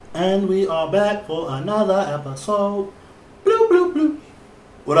And we are back for another episode. Bloop, bloop, bloop.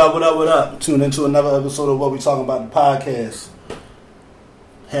 What up, what up, what up? Tune into another episode of What We Talking About, the podcast.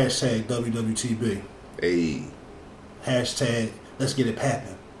 Hashtag WWTB. Hey. Hashtag let's get it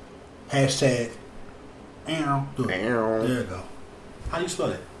poppin'. Hashtag there you go. How do you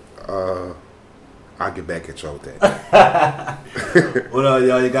spell it? I'll get back at y'all with that. What up,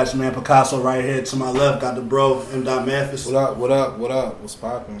 y'all? You got your man Picasso right here to my left. Got the bro, M. Mathis. What up, what up, what up? What's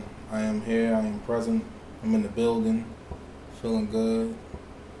poppin'? I am here, I am present. I'm in the building. Feeling good.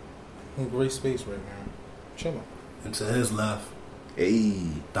 In great space right now. Chilling. And to his left, Hey.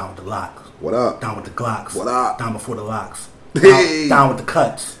 down with the locks. What up? Down with the Glocks. What up? Down before the locks. Hey. Down with the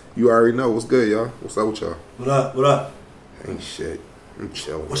cuts. You already know. What's good, y'all? What's up with y'all? What up, what up? Ain't shit. I'm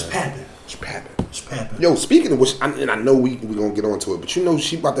chilling. What's poppin'? What's poppin'? What's poppin'? Yo, speaking of which, and I know we gonna get onto it, but you know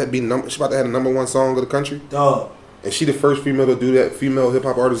she about to have the number one song of the country, Dog. and she the first female to do that. Female hip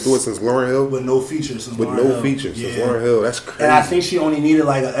hop artist do it since Lauryn Hill. With no features. Since With Lauryn no Hill. features Yeah. since Lauryn Hill. That's crazy. And I think she only needed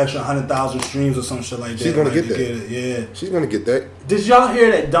like an extra 100,000 streams or some shit like that. She's gonna like, get to that. it. Yeah. She's gonna get that. Did y'all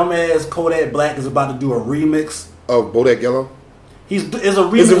hear that dumbass Kodak Black is about to do a remix? Of Bodak Yellow. It's a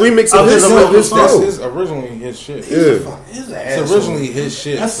remix. It's a remix of his original his song. That's dope. his originally his shit. Yeah. His It's originally his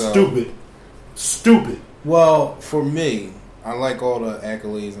shit. That's so. stupid. Stupid. Well, for me, I like all the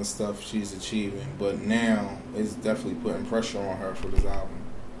accolades and stuff she's achieving, but now it's definitely putting pressure on her for this album.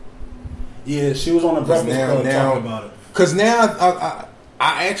 Yeah, she was on the Breakfast Club now- talking about it. Cause now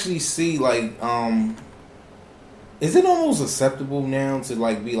I actually see like is it almost acceptable now to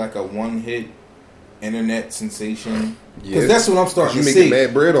like be like a one hit internet sensation? Because that's what I'm starting You to making see.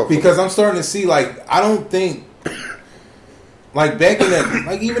 mad bread off. Because I'm starting to see like I don't think like back in that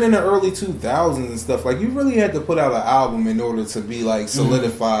like even in the early 2000s and stuff like you really had to put out an album in order to be like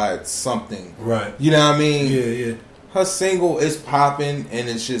solidified something. Right. You know what I mean? Yeah, yeah. Her single is popping, and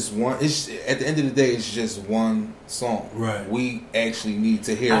it's just one. It's at the end of the day, it's just one song. Right. We actually need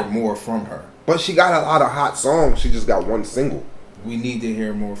to hear more from her. But she got a lot of hot songs. She just got one single. We need to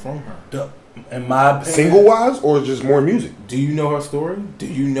hear more from her. In my opinion, Single wise, or just more music? Do you know her story? Do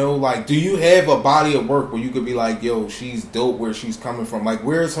you know like? Do you have a body of work where you could be like, yo, she's dope. Where she's coming from? Like,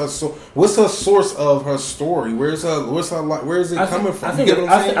 where's her? What's her source of her story? Where's her? Where is it coming from? I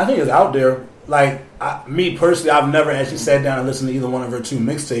think it's out there. Like me personally, I've never actually sat down and listened to either one of her two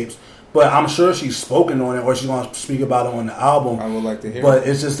mixtapes, but I'm sure she's spoken on it or she's going to speak about it on the album. I would like to hear. But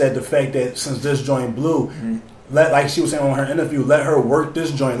it's just that the fact that since this joint blew, like she was saying on her interview, let her work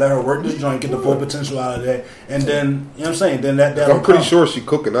this joint, get the full potential out of that, and then you know what I'm saying. Then that I'm pretty sure she's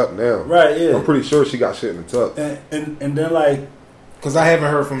cooking up now. Right? Yeah. I'm pretty sure she got shit in the tuck. And then like. Because I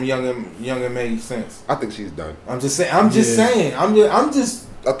haven't heard from Young and May since. I think she's done. I'm just saying.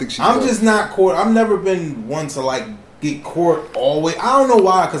 I think I'm just not caught. I've never been one to like get caught always. I don't know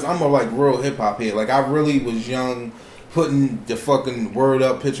why, because I'm a like real hip hop head. Like I really was young, putting the fucking word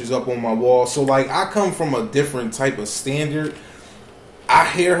up, pictures up on my wall. So like I come from a different type of standard. I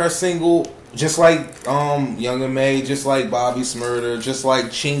hear her single, just like Young and May, just like Bobby Smurder, just like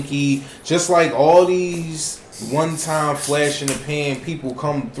Chinky, just like all these one time flash in the pan people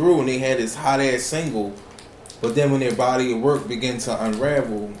come through and they had this hot ass single. But then when their body of work begin to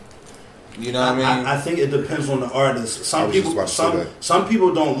unravel, you know what I mean? I think it depends on the artist. Some Some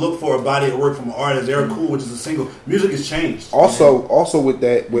people don't look for a body of work from an artist. They're cool, which is a single. Music has changed. Also with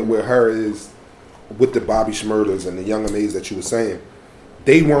that, with her is with the Bobby Shmurdas and the Young Amaze that you were saying,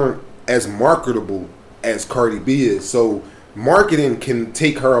 they weren't as marketable as Cardi B is. So marketing can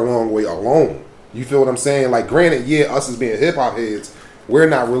take her a long way alone. You feel what I'm saying? Like, granted, yeah, us as being hip hop heads, we're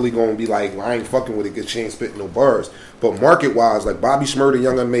not really going to be like, well, I ain't fucking with it because she ain't spitting no bars. But market wise, like Bobby Shmurda,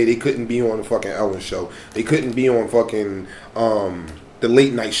 Young and May, they couldn't be on the fucking Ellen show. They couldn't be on fucking the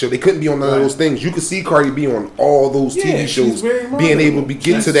late night show. They couldn't be on none of those things. You could see Cardi B on all those TV shows, being able to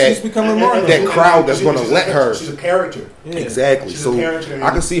get to that crowd that's going to let her. She's a character. Yeah. Exactly. She's So a character.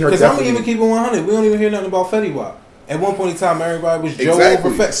 I can see her. Because I'm gonna even keep it 100. We don't even hear nothing about Fetty Wap. At one point in time, everybody was Joe over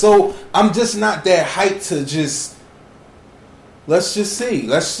Fetty. So I'm just not that hyped to just. Let's just see.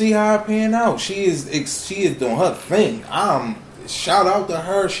 Let's see how it pan out. She is doing her thing. Shout out to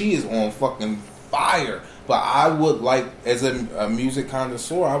her. She is on fucking fire. But I would like, as a music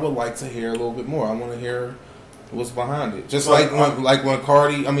connoisseur, I would like to hear a little bit more. I want to hear what's behind it. Just when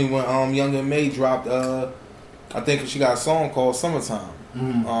Young and May dropped. I think she got a song called "Summertime."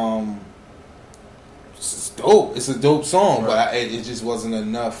 Mm-hmm. It's dope. It's a dope song, Right. but it just wasn't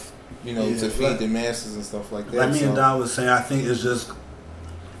enough, to feed the masses and stuff like that. Like me and Don was saying, I think it's just,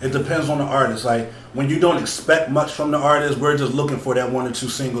 it depends on the artist. Like, when you don't expect much from the artist, we're just looking for that one or two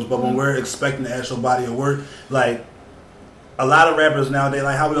singles. But when we're expecting the actual body of work, like, a lot of rappers nowadays,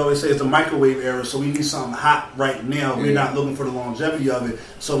 like how we always say, it's the microwave era, so we need something hot right now. We're not looking for the longevity of it.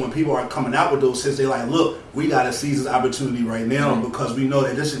 So when people are coming out with those hits, they like, look, we got to seize this opportunity right now because we know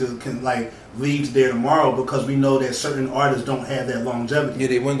that this shit can like lead to there tomorrow because we know that certain artists don't have that longevity. Yeah,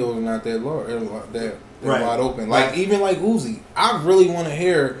 their windows are not that low, they're wide open. Like even like Uzi, I really want to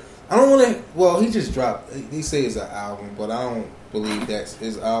hear. I don't want to. Well, he just dropped. They say it's an album, but I don't believe that's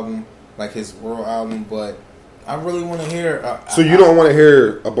his album, like his real album. But I really want to hear. So you don't want to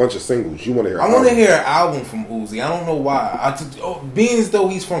hear a bunch of singles. You want to hear. I want to hear an album from Uzi. I don't know why. Being as though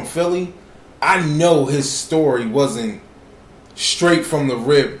he's from Philly, I know his story wasn't straight from the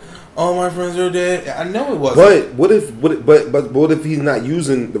rip. All my friends are dead. I know it wasn't. But what if he's not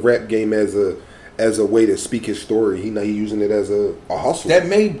using the rap game as a way to speak his story? He's using it as a hustle. That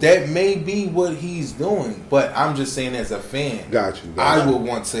may be what he's doing. But I'm just saying, as a fan, got you. I would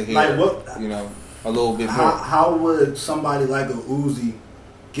want to hear, like what, a little bit more. How would somebody like a Uzi,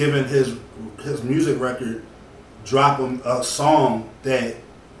 given his music record, drop him a song that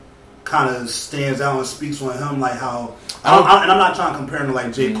kind of stands out and speaks on him, like how? And I'm not trying to compare him to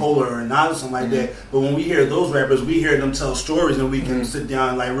like J. Cole or Nas or something like that. But when we hear those rappers, we hear them tell stories, and we can sit down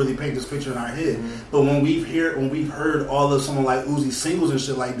and like really paint this picture in our head. But when we've heard all of someone like Uzi singles and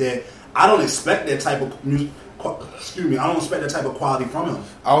shit like that, I don't expect that type of music. Excuse me, I don't expect that type of quality from him.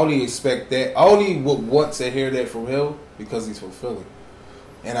 I only expect that. I only would want to hear that from him because he's from Philly.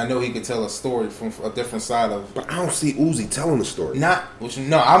 And I know he could tell a story from a different side of. But I don't see Uzi telling the story.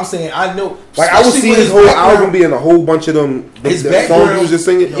 I'm saying I know. Like I would see his whole album being a whole bunch of them. His songs he was just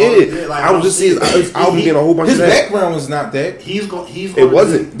singing. Like, I would just see his album being a whole bunch of that. His background was not that. It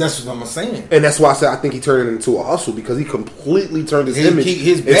wasn't. That's what I'm saying. And that's why I said I think he turned it into a hustle because he completely turned his image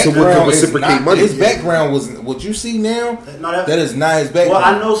into what could reciprocate money. His background was what you see now. That is not his background.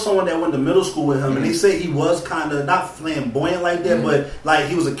 Well, I know someone that went to middle school with him, and they say he was kind of not flamboyant like that, but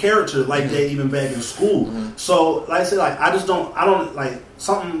like he was a character like that even back in school. So like I said, like I don't like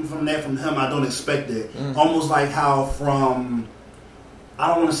something from him. I don't expect it. Almost like how from, I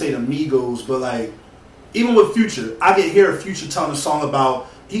don't want to say the Migos, but like even with Future, I can hear Future telling a song about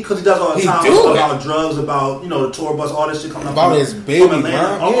because he does all the time about drugs, about the tour bus, all that shit coming up about his baby,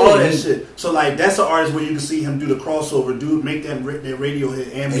 all that shit. So like that's an artist where you can see him do the crossover, make that radio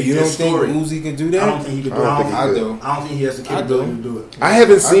hit, and make that story. You don't think Uzi could do that? I don't think he could do it. I don't think he has the capability to do it. I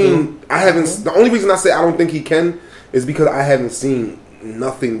haven't seen. The only reason I say I don't think he can is because I haven't seen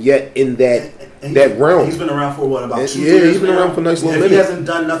nothing yet in that realm. He's been around for what, about 2 years? He's been around for a nice little minute. If he hasn't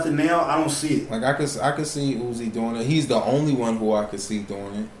done nothing now, I don't see it. Like I could see Uzi doing it. He's the only one who I could see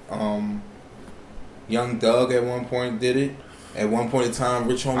doing it. Young Thug at one point did it. At one point in time,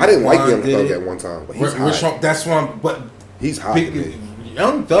 Rich Homie. I didn't like Young Thug at one time, but he's hot. That's one. But he's hot.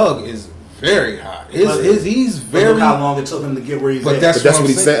 Young Thug is very hot. He's very. Look how long it took him to get where he's at. But that's what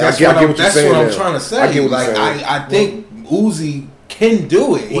he's saying. I get what you're saying. That's what I'm trying to say. I get what you're saying. I think Uzi can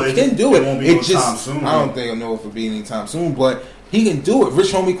do it. He can do it. It just soon, I don't think I know if it'll be anytime soon, but he can do it.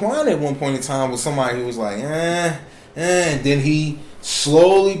 Rich Homie Quan at one point in time was somebody who was like, and then he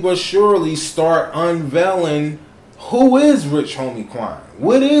slowly but surely start unveiling who is Rich Homie Quan.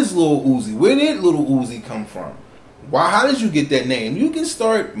 What is Lil Uzi? Where did Lil Uzi come from? Why? How did you get that name? You can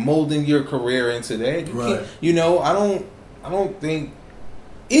start molding your career into that. I don't think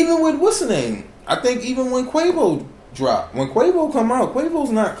even with what's the name? I think even when Quavo drop. When Quavo come out, Quavo's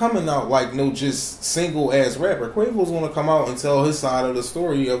not coming out like no just single ass rapper. Quavo's gonna come out and tell his side of the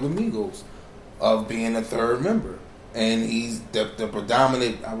story of Amigos, of being a third member, and he's the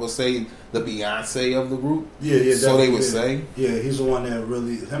predominant. I would say the Beyonce of the group. Yeah. So they would say. Yeah, he's the one that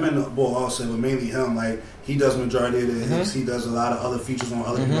really him and the boy also, but mainly him. Like he does majority of the hits. He does a lot of other features on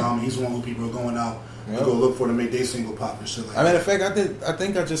other people. He's the one who people are going out. To go look for to make their single pop and shit like that. Matter of fact, I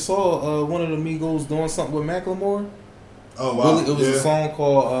think I just saw one of the Migos doing something with Macklemore. Oh wow! It was a song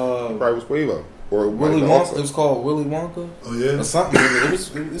called probably was Quavo or Willy Wonka. It was called Willy Wonka. Oh yeah, or something.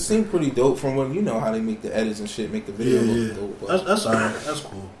 It seemed pretty dope from what how they make the edits and shit, make the video look dope. But that's alright. That's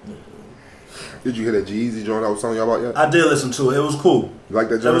cool. Did you hear that G-Eazy joint I was telling y'all about yet? I did listen to it. It was cool. You like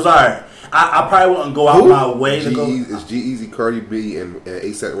that joint? It was alright. I probably wouldn't go out my way to go. It's G-Eazy, Cardi B, and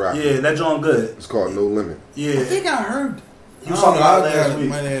A$AP Rocky. Yeah, that joint good. It's called No Limit. Yeah, I think I heard. You was talking about last week.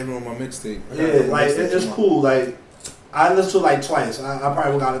 Might have had it on my mixtape. Yeah, like it's cool. Like I listened to it like twice. I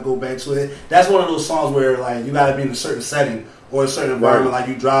probably gotta go back to it. That's one of those songs where like you gotta be in a certain setting or a certain environment, like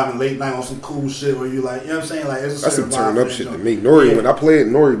you driving late night on some cool shit where you like, you know what I'm saying? Like it's a that's certain some turn up shit joint. to me. Nori, when I play it,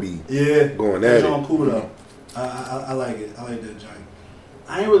 Nori be going at it. That cool though. I like it. I like that joint.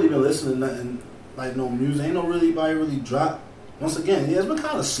 I ain't really been listening to nothing like no music. Ain't nobody really dropped. Once again, it's been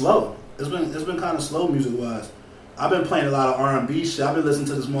kind of slow. It's been kind of slow music wise. I've been playing a lot of R&B shit. I've been listening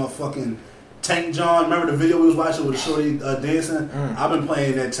to this motherfucking Tank John. Remember the video we was watching with the shorty dancing? I've been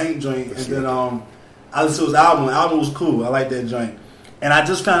playing that Tank joint, and then I listened to his album. The album was cool. I like that joint. And I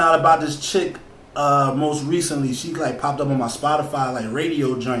just found out about this chick most recently. She like popped up on my Spotify like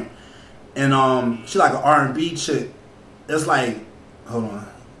radio joint, and she like an R&B chick. It's like, hold on.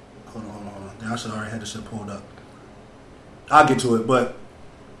 Damn, I should already had this shit pulled up. I'll get to it, but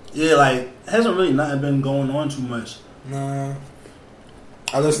yeah, like hasn't really nothing been going on too much. Nah.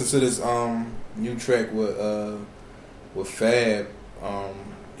 I listened to this new track with Fab.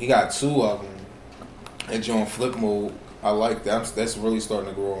 He got 2 of them. That joint Flip Mode. I like that. That's really starting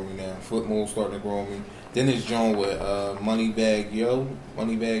to grow on me now. Flip Mode starting to grow on me. Then this joint with Moneybag Yo.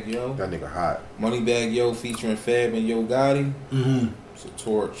 That nigga hot. Moneybag Yo featuring Fab and Yo Gotti. Mm-hmm. It's a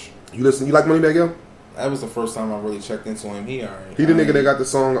torch. You like Moneybag Yo? That was the first time I really checked into him. He alright. He the nigga that got the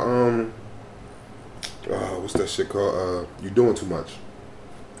song. What's that shit called? You Doing Too Much.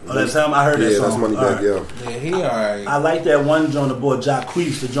 Oh, that's him. I heard that song. Yeah, that's Moneybag Yo. Yeah, he alright. I like that one joint, the boy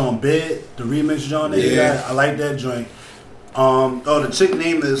Jacquees, the joint Bed, the remix joint that he got. I like that joint. The chick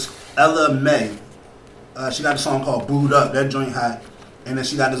name is Ella May. She got a song called Booed Up. That joint hot. And then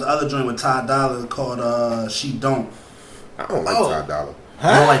she got this other joint with Ty Dolla called She Don't. I don't like Ty Dolla. Huh?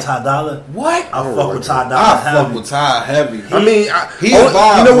 You don't like Ty Dolla? What? I fuck with Ty Dolla heavy. I fuck with Ty heavy. He a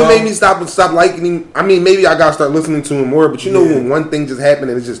vibe, you know what made me stop liking him? I mean, maybe I gotta start listening to him more, but you know when one thing just happened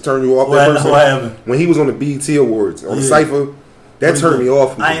and it just turned you off that person? What happened? When he was on the BET Awards, on the Cypher, that turned me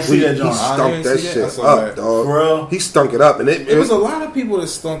off. I ain't see that, John. He stunk that shit up, dog. For real? He stunk it up. And it was a lot of people that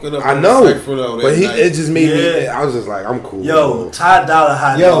stunk it up. I know. Cypher, though, but it just made me, I was just like, I'm cool. Yo, Ty Dolla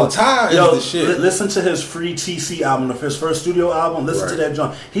hot. Yo, Ty is the shit. Listen to his Free TC album, his first studio album. Listen to that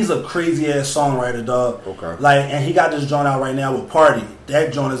joint. He's a crazy ass songwriter, dog. Okay. Like, and he got this joint out right now with Party.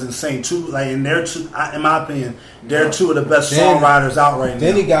 That joint is insane too. Like, and they're two, in my opinion, they're two of the best songwriters out right now.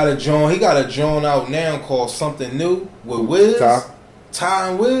 Then he got a joint out now called Something New with Wiz. Ty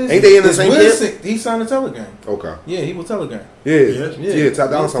and Wiz. Ain't they in the same camp? He signed a Telegram. Okay. Yeah, he was Telegram. Yeah. Ty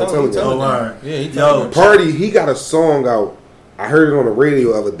Dolla signed Telegram. Oh, right. Yeah, he Telegram. Party, he got a song out. I heard it on the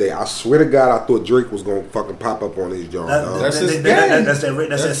radio the other day. I swear to God, I thought Drake was gonna fucking pop up on his joint. That's his gang. That's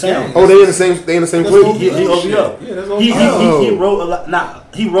that sound. Oh, they in the same. They in the same place. He OVO. Yeah, that's he wrote a lot. Nah,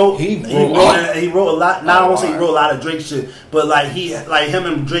 he wrote a lot. Now I won't say he wrote a lot of Drake shit, but like him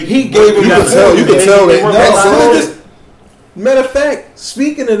and Drake. He gave him. You can tell that. Matter of fact,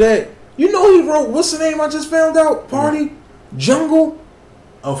 speaking of that, you know he wrote. What's the name I just found out? Party Jungle.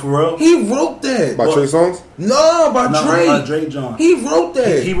 Oh, for real? He wrote that. By Trey Songz? No, by Drake. Drake John. He wrote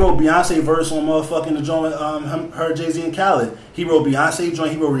that. He wrote Beyonce verse on motherfucking the joint with her, Jay-Z and Khaled. He wrote Beyonce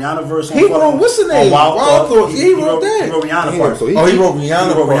joint. He wrote Rihanna verse on He wrote, what's the name? Wild Thoughts. He wrote that. He wrote Rihanna part. He wrote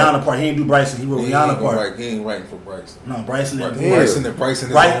Rihanna part. He didn't do Bryson. He wrote Rihanna part. He ain't writing for Bryson. No, Bryson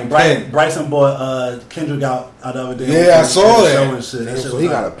Bryson bought Kendrick out the other day. Yeah, I saw that. So he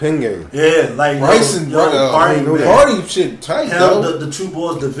got a pen game. Yeah, like Bryson, party shit tight though. The two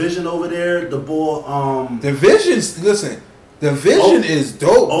boys, Division over there, the boy Division's, listen, Division is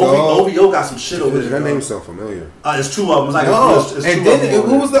dope. OVO got some shit over there. That name sound familiar. It's two of them. And then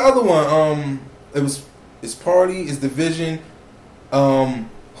who was the other one? It's Party, it's Division. Who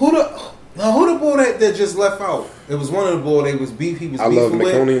the boy that just left out? It was one of the boys. He was beefing with.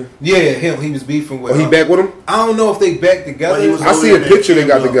 Maconia. Yeah, him. He was beefing with. Oh, he back with him? I don't know if they back together. I see a picture they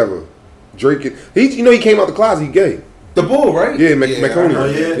got together. Drake. He came out the closet. He gay. The bull, right? Yeah, Maconia. Oh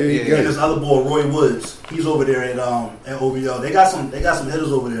yeah. And this other boy, Roy Woods. He's over there at OVO. They got some hitters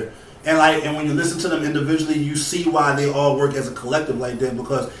over there. And when you listen to them individually, you see why they all work as a collective like that,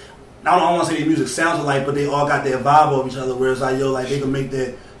 because I don't want to say their music sounds alike, but they all got their vibe of each other. Whereas like they can make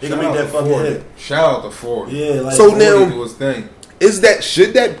that fucking hit. Shout out to Ford. Yeah, like so now do his thing.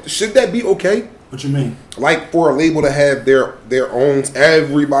 Should that be okay? What you mean? Like for a label to have their own,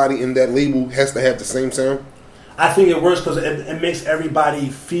 everybody in that label has to have the same sound? I think it works because it makes everybody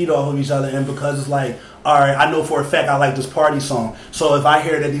feed off of each other, and because it's like, all right, I know for a fact I like this Party song. So if I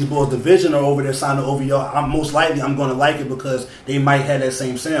hear that these boys Division are over there signed to OVO, I'm going to like it because they might have that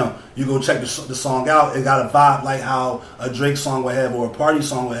same sound. You go check the song out, it got a vibe like how a Drake song would have or a Party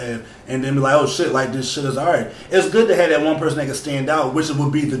song would have, and then be like, oh shit, like this shit is alright. It's good to have that one person that can stand out, which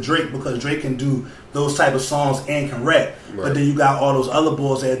would be the Drake, because Drake can do those type of songs and can rap. Right. But then you got all those other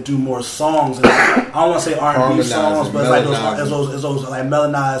boys that do more songs. And I don't want to say R&B songs, but it's like those like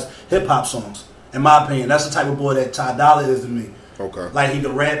melodized hip hop songs. In my opinion, that's the type of boy that Ty Dolla is to me. Okay. Like he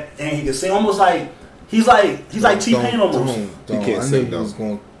can rap and he can sing, almost like he's like T-Pain almost. He can't sing though.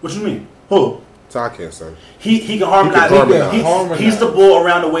 What you mean? Who? Ty can't sing. He can harmonize. He's the boy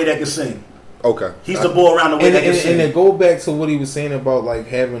around the way that can sing. Okay. He's the bull around the way. And to go back to what he was saying about like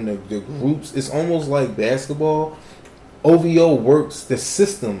having the groups, it's almost like basketball. OVO works. The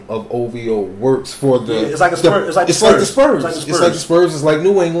system of OVO works for the. It's like a Spurs. It's like the Spurs. It's like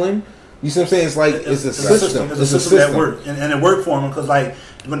New England. You see what I'm saying? It's like it's a system. It's a system that worked, and it worked for him because like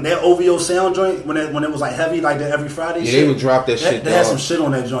when that OVO sound joint, when it was like heavy like that every Friday, they would drop that shit. They had some shit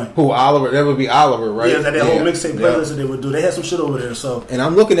on that joint. Who Oliver? That would be Oliver, right? Yeah, that whole mixtape playlist that they would do. They had some shit over there. So, and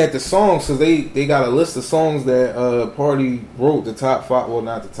I'm looking at the songs because they got a list of songs that Party wrote. The top 5, well,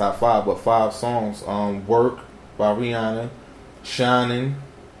 not the top 5, but 5 songs. Work by Rihanna, Shining.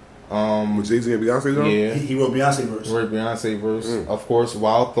 With Jay-Z and Beyonce, though? Yeah, he wrote Beyonce verse. Of course,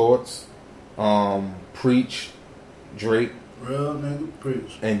 Wild Thoughts. Preach, Drake, real nigga,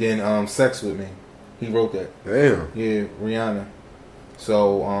 preach, and then Sex With Me. He wrote that. Damn. Yeah, Rihanna.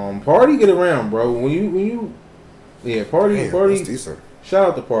 So Party get around, bro. When you Party. That's decent. Shout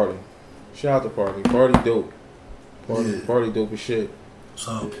out to Party. Party dope. Party dope as shit.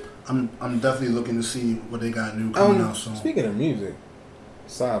 So I'm definitely looking to see what they got new coming out soon. Speaking of music,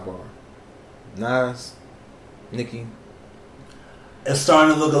 sidebar. Nas, Nicki. It's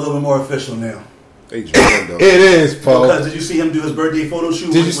starting to look a little bit more official now. It is, Paul. Because did you see him do his birthday photo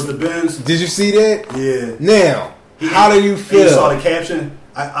shoot with the Benz? Did you see that? Yeah. Now, how do you feel? You saw the caption.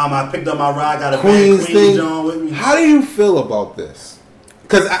 I picked up my ride, got a Queen's Queen John with me. How do you feel about this?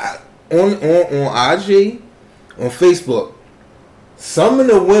 Because on IG, on Facebook, some of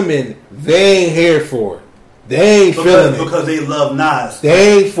the women they ain't here for it. They ain't feeling it because they love Nas.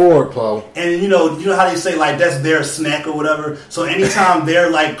 They ain't for it, Chloe. And you know how they say like that's their snack or whatever. So anytime their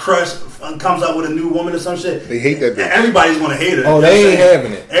like crush comes out with a new woman or some shit, they hate that bitch. Everybody's gonna hate her. Oh, they ain't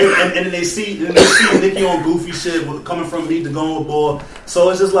having it. And then they see Nicki on goofy shit coming from me to go with boy. So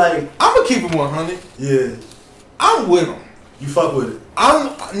it's just like I'm gonna keep it 100. Yeah, I'm with them. You fuck with it.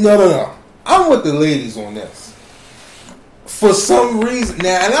 No. I'm with the ladies on this. For some reason,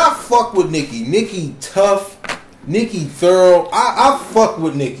 now, and I fuck with Nicki. Nicki tough. Nicki thorough. I fuck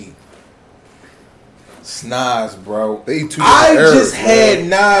with Nicki. It's Nas, bro. I just had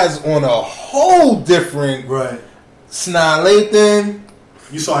Nas on a whole different. Right. Sna Lathan.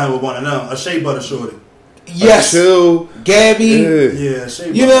 You saw him with one of them. A Shea Butter shorty. Yes. Gabby. Yeah, Shea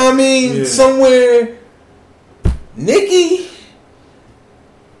Butter. You know what I mean? Yeah. Somewhere. Nicki.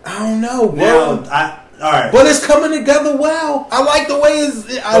 I don't know, bro. Now, all right. But it's coming together well. I like the way it's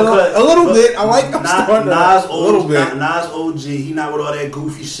a little bit. I like Nas a little bit. Nas OG. He not with all that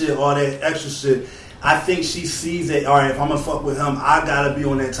goofy shit, all that extra shit. I think she sees that. All right, if I'm gonna fuck with him, I gotta be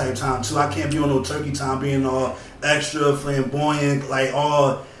on that type time too. I can't be on no turkey time, being all extra flamboyant, like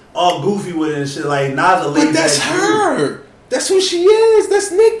all goofy with it and shit. Like Nas a lady. But that's her. That's who she is.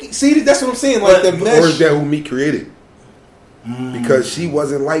 That's Nicki. See, that's what I'm saying. Like the mesh. Or is that who me created? Because she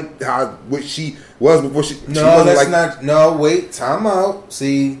wasn't like what she was before she. No, she wasn't that's not. No, wait. Time out.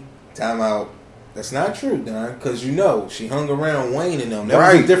 See, time out. That's not true, Don. Because she hung around Wayne and them.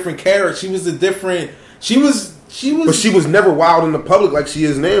 That was a different character. She was a different. She was. But she was never wild in the public like she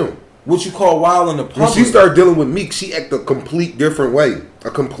is now. What you call wild in the public? When she started dealing with Meek, she acted a complete different way.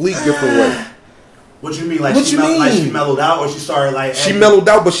 Different way. What you mean? Like she mellowed out, or she started like she mellowed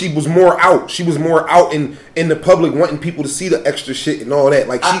out, but she was more out. She was more out in the public, wanting people to see the extra shit and all that.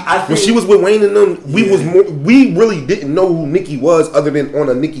 Like when she was with Wayne and them, we really didn't know who Nicki was other than on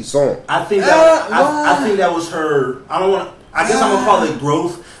a Nicki song. I think that I think that was her. I guess I'm gonna call it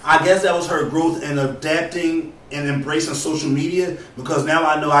growth. I guess that was her growth in adapting and embracing social media, because now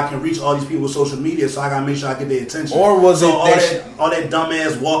I know I can reach all these people with social media, so I gotta make sure I get their attention. Or was it all that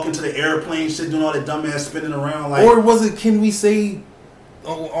dumbass walking to the airplane shit, doing all that dumbass spinning around? Like, or was it? Can we say?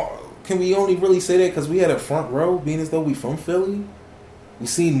 Can we only really say that because we had a front row, being as though we from Philly? We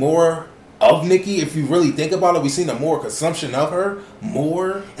seen more of Nicki. If you really think about it, we seen a more consumption of her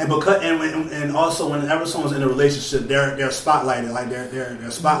more. And also whenever someone's in a relationship, they're spotlighted, like they're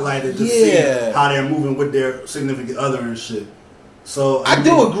spotlighted to see how they're moving with their significant other and shit. So I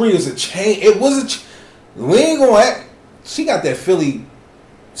do agree. It's a change. It was we ain't gonna act. She got that Philly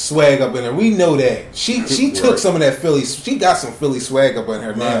swag up in her. We know that. She took some of that Philly. She got some Philly swag up in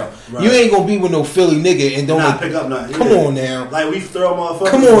her now. Right. You ain't gonna be with no Philly nigga and don't pick up nothing. Come on now. Like we throw motherfuckers.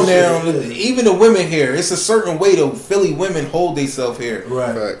 Come on now. Even the women here, it's a certain way the Philly women hold themselves here.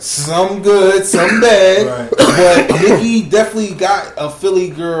 Right. Some good, some bad. Right. But Nicki definitely got a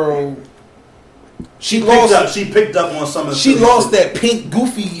Philly girl She picked up on some of the She lost that pink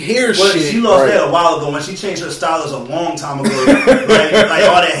goofy hair shit. She lost that a while ago when she changed her stylist a long time ago. like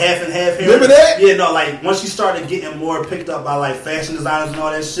all that half and half hair. Remember that? Yeah, no, like once she started getting more picked up by like fashion designers and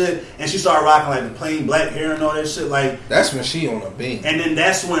all that shit, and she started rocking like the plain black hair and all that shit, like that's when she on a beam. And then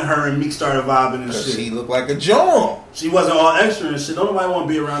that's when her and Meek started vibing and shit. She looked like a John. She wasn't all extra and shit. Don't nobody want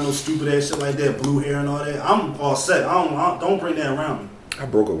to be around no stupid ass shit like that, blue hair and all that. I'm all set. Don't bring that around me. I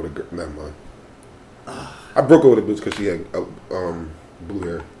broke up with a girl. Never mind. I broke up with a bitch because she had blue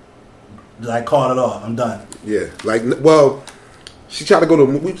hair. I called it off. I'm done. Yeah, she tried to go to.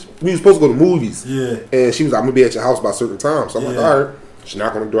 We were supposed to go to movies. Yeah, and she was like, "I'm gonna be at your house by a certain time." So I'm like, "All right." She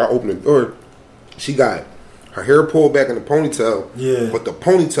knocked on the door. I opened the door. She got her hair pulled back in the ponytail. Yeah, but the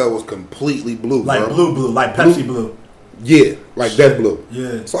ponytail was completely blue, like bro. blue, like Pepsi blue. Yeah, like that blue.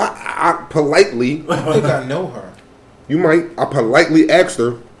 Yeah. So I politely. I think I know her. You might. I politely asked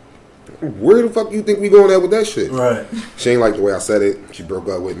her, "Where the fuck you think we going at with that shit?" Right. She ain't like the way I said it. She broke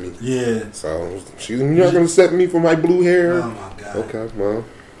up with me. Yeah. So you're not gonna accept me for my blue hair? Oh my god. Okay, well.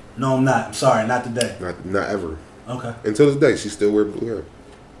 No, I'm not. I'm sorry, not today. Not ever. Okay. Until this day, she still wear blue hair.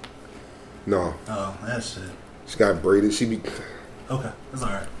 No. Oh, that's it. She got braided. She be. Okay, that's all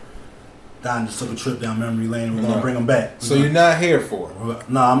right. Don just took a trip down memory lane. We're gonna bring them back. So you're not here for it?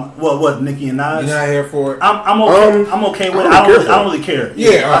 No, I'm. What? Nicki and Nas? You're not here for it? I'm okay. I'm okay with it. I don't really care.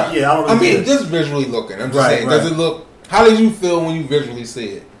 Yeah, all right. I don't really care. just visually looking. I'm just saying. Does it look? How did you feel when you visually see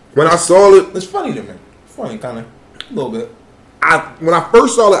it? When I saw it, it's funny to me. Funny, kind of, a little bit. When I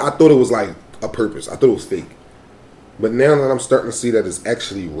first saw it, I thought it was like a purpose. I thought it was fake. But now that I'm starting to see that it's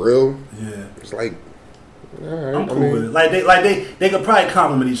actually real, it's like. All right, I'm cool with it. They could probably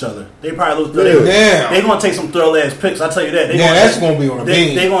compliment each other. They probably look. They gonna take some thorough ass pics. I tell you that. That's gonna be on a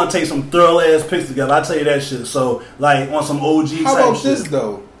beam. They gonna take some thorough ass pics together. I tell you that shit. So like on some OG. How type about shit. this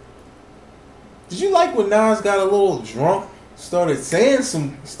though? Did you like when Nas got a little drunk? Started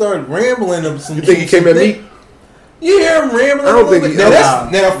rambling of some. You think he came at me? You hear him rambling. I don't think he.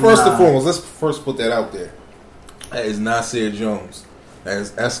 Now, first and foremost, let's first put that out there. That is Nasir Jones. That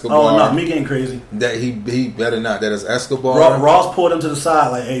is Escobar. Oh no, Meek ain't crazy. That he better not. That is Escobar. Ross pulled him to the side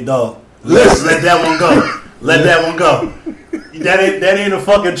like, "Hey, dog, let that one go. Let that one go. That ain't a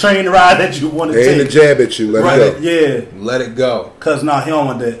fucking train ride that you want to take. Ain't a jab at you. Let it go. Yeah, let it go. Cause he don't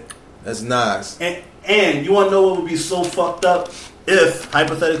want that. That's nice. And you want to know what would be so fucked up if,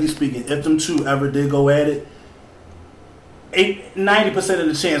 hypothetically speaking, if them two ever did go at it. 90% of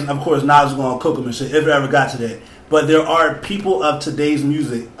the chance, of course, Nas is going to cook them and shit if it ever got to that. But there are people of today's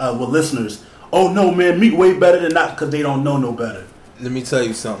music with listeners. Oh no, man, Meek way better than that because they don't know no better. Let me tell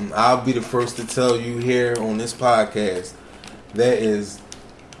you something. I'll be the first to tell you here on this podcast. That is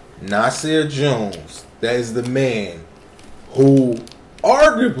Nasir Jones. That is the man who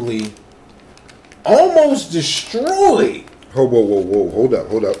arguably almost destroyed. Whoa.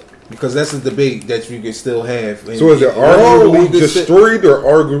 Hold up. Because that's a debate that you can still have. So is it arguably destroyed or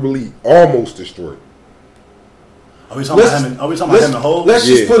arguably almost destroyed? Are we talking about him and Hov? Let's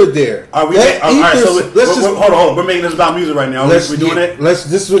just put it there. All right, so hold on. We're making this about music right now. We doing it? This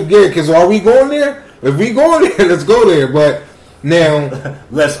is again, because are we going there? If we going there, let's go there. But now,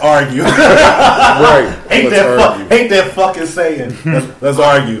 let's argue. Right. Hate that fucking saying. Let's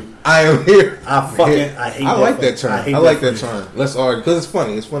argue. I am here. I hate that. I like that term. I like that term. Let's argue because it's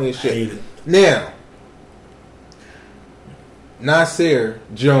funny. It's funny as shit. I hate it. Now, Nasir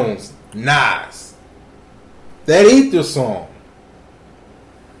Jones, Nas. That Ether song.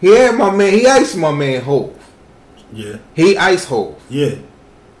 He iced my man Hov. Yeah. He iced Hov. Yeah.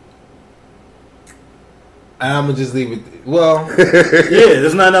 I'm gonna just leave it. Well,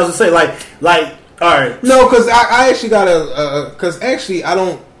 there's nothing else to say. Like, all right. No, because I actually got because actually I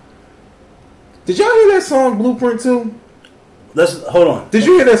don't. Did y'all hear that song Blueprint 2? Let's hold on. Did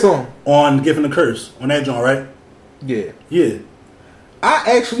you hear that song on Gift and the Curse on that joint, right? Yeah.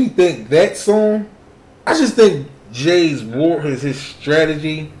 I actually think that song. I just think Jay's his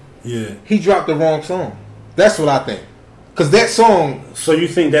strategy. Yeah. He dropped the wrong song. That's what I think. Because that song. So you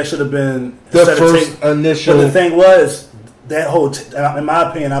think that should have been the first initial? But the thing was that whole. In my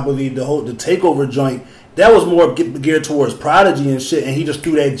opinion, I believe the takeover joint. That was more geared towards Prodigy and shit, and he just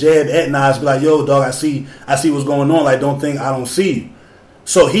threw that jab at Nas, be like, "Yo, dog, I see what's going on. Like, don't think I don't see you."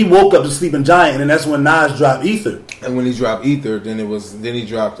 So he woke up the sleeping giant, and then that's when Nas dropped Ether. And when he dropped Ether, then he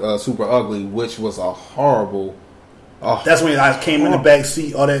dropped Super Ugly, which was a horrible. That's when I came in the back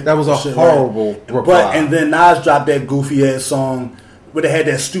seat. All that. That was a shit, horrible reply. But and then Nas dropped that goofy ass song. Where they had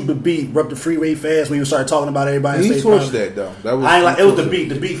that stupid beat, Rub the Freeway Fast, when you started talking about everybody. He torched that though. It was the beat.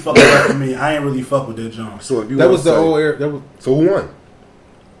 The beat fucked up for me. I ain't really fuck with that John. So that was the old era. So who won?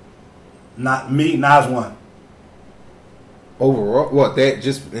 Not me. Nas won. Overall, what that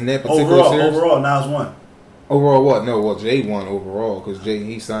just in that particular series? Overall, Nas won. Overall, what? No, well, Jay won overall because Jay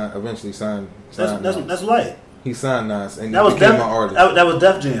eventually signed. That's light. He signed Nas, and that you became my artist. That was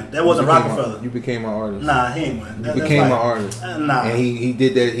Def Jam. That wasn't Rockefeller. You became my artist. Nah, he ain't win. You became my artist. Nah, and he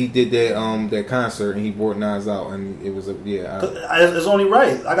did that. He did that concert, and he brought Nas out, and it was it's only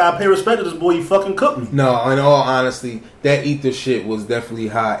right. I gotta pay respect to this boy. He fucking cooked me. No, in all honesty, that Ether shit was definitely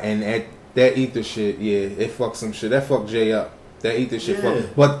hot, and that Ether shit, it fucked some shit. That fucked Jay up. That Ether shit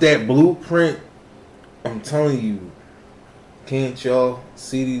fucked. But that Blueprint, I'm telling you. Can't y'all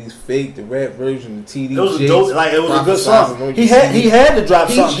see these fake, the rap version, the TD? It was a dope, it was a good song. He had to drop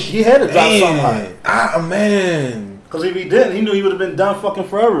something. He had to drop something. Man. Because if he didn't, he knew he would have been done fucking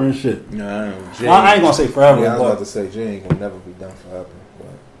forever and shit. Nah, I ain't gonna say forever. Yeah, I was about to say Jay ain't gonna never be done forever.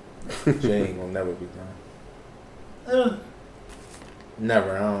 But Jay ain't gonna never be done.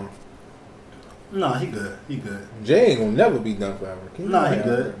 Never. I don't. Nah, he good. Jay ain't gonna never be done forever. He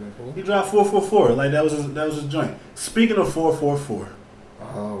good. He dropped 444. Like that was his joint. Speaking of 444.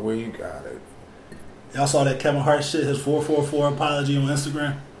 Oh, where you got it? Y'all saw that Kevin Hart shit, his 444 apology on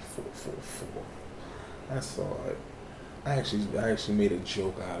Instagram? 444. I saw it. I actually made a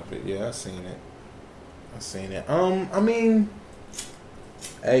joke out of it. Yeah, I seen it. I mean,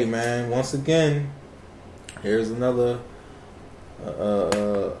 hey man, once again, here's another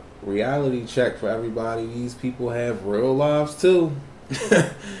reality check for everybody. These people have real lives too.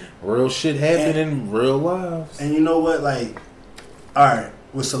 Real shit happen in real lives. And you know what? Like, alright,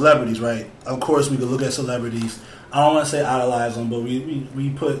 with celebrities, right? Of course we could look at celebrities. I don't want to say idolize them, but we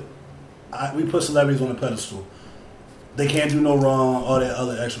put celebrities on a pedestal. They can't do no wrong, all that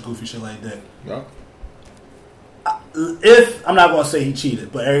other extra goofy shit like that. Yeah. If, I'm not going to say he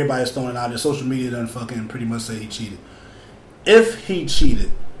cheated, but everybody's throwing it out there. Social media done fucking pretty much say he cheated. If he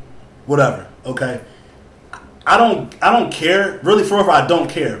cheated, whatever, okay? I don't care. Really, for I don't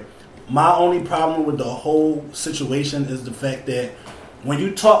care. My only problem with the whole situation is the fact that when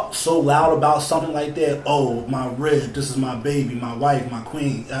you talk so loud about something like that, oh, my rib, this is my baby, my wife, my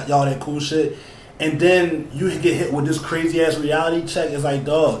queen, y'all that cool shit, and then you get hit with this crazy ass reality check, it's like,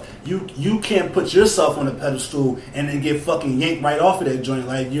 dog, you can't put yourself on a pedestal and then get fucking yanked right off of that joint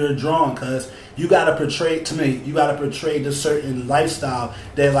like you're drawn, cuz you gotta portray this certain lifestyle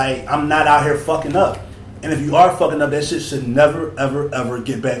that, like, I'm not out here fucking up. And if you are fucking up, that shit should never, ever, ever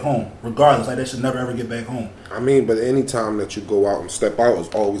get back home. Regardless, like, that should never, ever get back home. I mean, but any time that you go out and step out is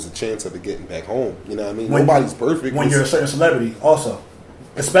always a chance of it getting back home. You know what I mean? Nobody's perfect. When you're a certain celebrity, also.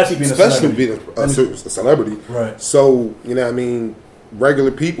 Especially being a celebrity. Right. So, you know what I mean? Regular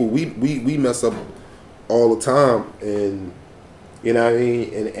people, we mess up all the time. And, you know what I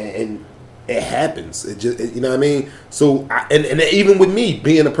mean? And it happens. You know what I mean? So, and even with me,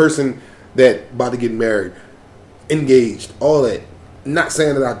 being a person that about to get married, engaged, all that. Not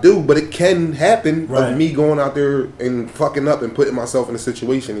saying that I do, but it can happen of me going out there and fucking up and putting myself in a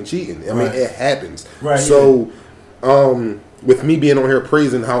situation and cheating. I mean, it happens. Right. So, with me being on here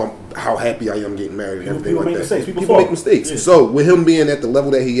praising how happy I am getting married and everything like that. People make mistakes. Yeah. So with him being at the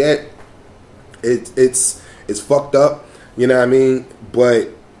level that he at, it's fucked up. You know what I mean? But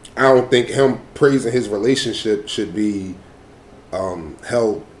I don't think him praising his relationship should be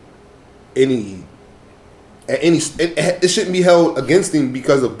held it shouldn't be held against him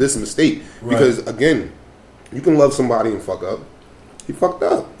because of this mistake. Right. Because again, you can love somebody and fuck up. He fucked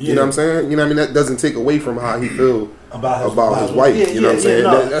up. Yeah. You know what I'm saying? You know what I mean? That doesn't take away from how he feel about his wife. Yeah, you know what I'm saying?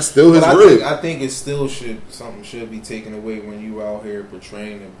 No. That's still his rib. I think it still something should be taken away when you out here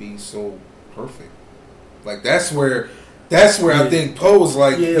portraying to be so perfect. Like that's where I think Poe's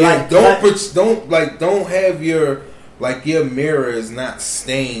like, don't have your mirror is not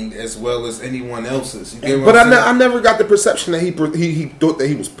stained as well as anyone else's. But I never got the perception that he thought that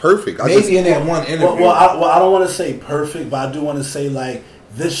he was perfect. In that one interview. Well, I don't want to say perfect, but I do want to say, like,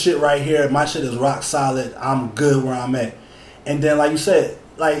 this shit right here, my shit is rock solid. I'm good where I'm at. And then, like you said,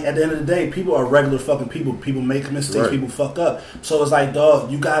 like, at the end of the day, people are regular fucking people. People make mistakes. Right. People fuck up. So it's like,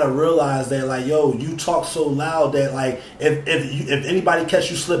 dog, you gotta realize that, like, yo, you talk so loud that, like, if anybody catch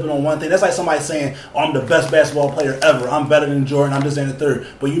you slipping on one thing, that's like somebody saying, oh, I'm the best basketball player ever. I'm better than Jordan. I'm just in the third.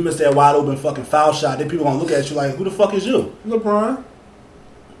 But you missed that wide open fucking foul shot. Then people gonna look at you like, who the fuck is you? LeBron.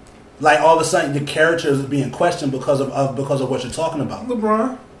 Like, all of a sudden, your character is being questioned because of what you're talking about.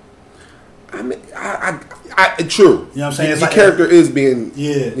 LeBron. I mean, true. You know what I'm saying? Your character is being,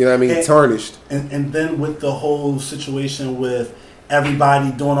 you know what I mean, tarnished. And then with the whole situation with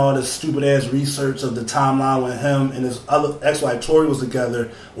everybody doing all this stupid ass research of the timeline when him and his other ex-wife Tori was together,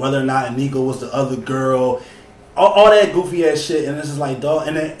 whether or not Anika was the other girl, all that goofy ass shit, and it's just like, dog.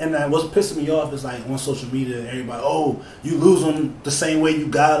 And what's pissing me off is like on social media, everybody, oh, you lose them the same way you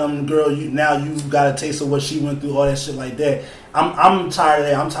got them, girl. You got a taste of what she went through, all that shit like that. I'm tired of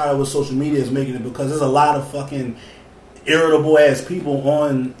that. I'm tired of what social media is making it, because there's a lot of fucking irritable ass people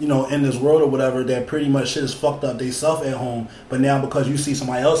on, in this world or whatever, that pretty much shit is fucked up they self at home, but now because you see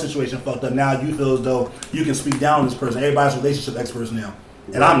somebody else's situation fucked up, now you feel as though you can speak down on this person. Everybody's relationship experts now.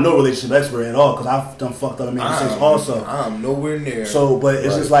 And I'm no relationship expert at all, because I've done fucked up and made mistakes also. I'm nowhere near. So, but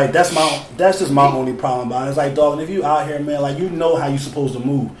it's just like, that's just my only problem about it. It's like, dog, and if you out here, man, like, you know how you supposed to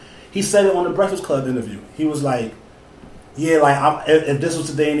move. He said it on the Breakfast Club interview. He was like, yeah, like, if this was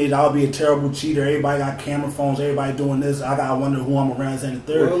today and age, I would be a terrible cheater. Everybody got camera phones. Everybody doing this. I wonder who I'm around and the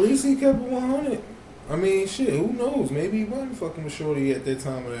third. Well, at least he kept it 100. I mean, shit. Who knows? Maybe he wasn't fucking with Shorty at that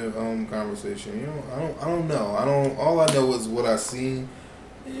time of that conversation. I don't know. All I know is what I seen.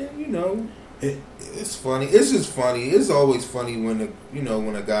 And it's funny. It's just funny. It's always funny when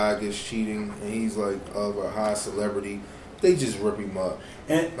a guy gets cheating and he's like of a high celebrity. They just rip him up.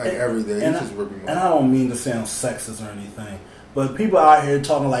 Every day. They just rip him up. And I don't mean to sound sexist or anything, but people out here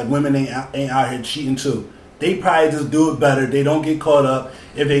talking like women ain't out here cheating too. They probably just do it better. They don't get caught up.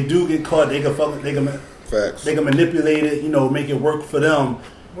 If they do get caught, they can manipulate it. Make it work for them.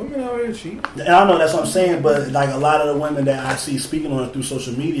 Women out here cheat. And I know that's what I'm saying, but like a lot of the women that I see speaking on it through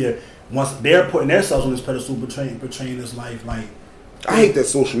social media, once they're putting themselves on this pedestal, portraying this life like. I hate that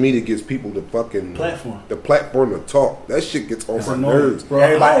social media gives people the fucking platform to talk. That shit gets on my nerves, bro.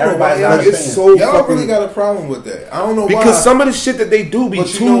 Everybody it's so y'all fucking, really got a problem with that. I don't know because why. some of the shit that they do be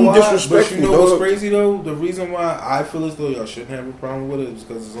too disrespectful. But you know what's crazy though? The reason why I feel as though y'all shouldn't have a problem with it is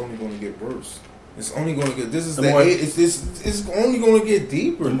because it's only going to get worse. It's only going to get. It's only going to get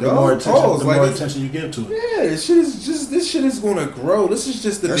deeper. The more attention you give to it. Yeah, this shit is going to grow. This is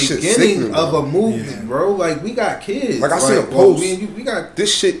just the beginning of a movement, bro. Like, we got kids. Like, I seen a post. We got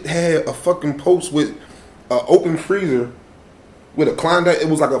this shit had a fucking post with an open freezer with a Klondike. It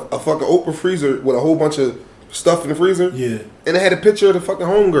was like a fucking open freezer with a whole bunch of stuff in the freezer. Yeah, and it had a picture of the fucking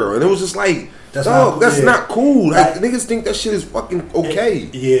homegirl, and it was just like. That's not cool. Like, niggas think that shit is fucking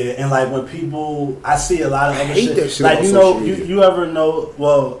okay. And like when people, I see a lot of other shit. That shit. Like, you ever know?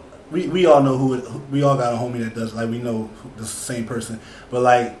 Well, we all know we all got a homie that does. Like, we know the same person, but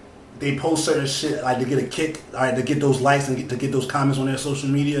like they post certain shit like to get a kick, to get those likes and to get those comments on their social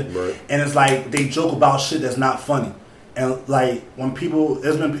media, right. And it's like they joke about shit that's not funny. And like when people,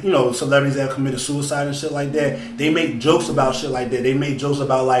 there's been celebrities that have committed suicide and shit like that. They make jokes about shit like that. They make jokes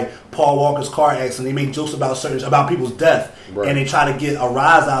about like Paul Walker's car accident. They make jokes about people's death, right. And they try to get a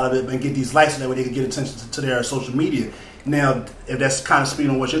rise out of it and get these likes so that way they can get attention to their social media. Now, if that's kind of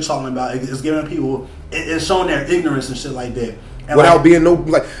speaking on what you're talking about, it's giving people, it's showing their ignorance and shit like that. And without being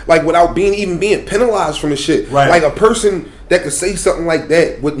without being penalized from the shit. Right. Like a person that could say something like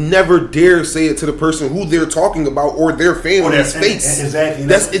that would never dare say it to the person who they're talking about or their family's face. Exactly.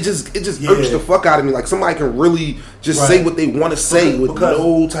 It just irks the fuck out of me. Like somebody can really just say what they want to say with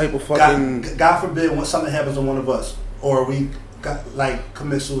no type of fucking. God forbid when something happens to one of us or we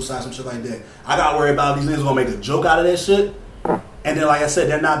commit suicide, some shit like that. I gotta worry about these niggas gonna make a joke out of that shit. And then, like I said,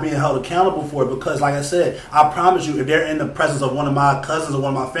 they're not being held accountable for it because, like I said, I promise you, if they're in the presence of one of my cousins or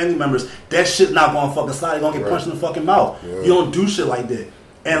one of my family members, that shit not going to fucking slide. They're going to get punched in the fucking mouth. Yeah. You don't do shit like that.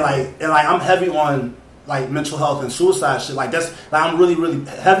 And I'm heavy on like mental health and suicide shit. Like that's like I'm really, really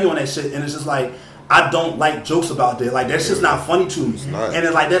heavy on that shit. And it's just like I don't like jokes about that. Like that shit's not funny to me. And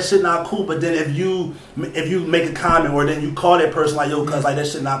it's like that shit not cool. But then if you make a comment or then you call that person like yo, cuz like that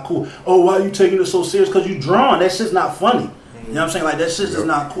shit not cool. Oh, why are you taking it so serious? Because you drawn. That shit's not funny. You know what I'm saying? Like, that shit's just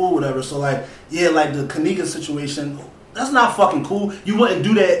not cool, whatever. So, like, yeah, like, the Kanika situation, that's not fucking cool. You wouldn't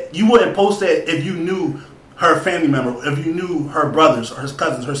do that. You wouldn't post that if you knew her family member, if you knew her brothers or her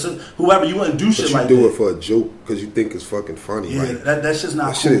cousins, her sister, whoever. You wouldn't do shit like that. You do it for a joke because you think it's fucking funny. Yeah, like, that shit's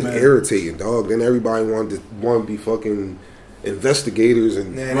not that cool, shit is irritating, dog. Then everybody want to be fucking investigators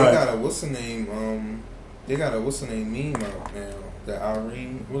and... Man, they got a, what's the name meme out now. That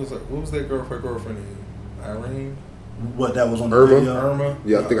Irene, what was that girlfriend name? Irene? What, that was on the Irma? video? Irma?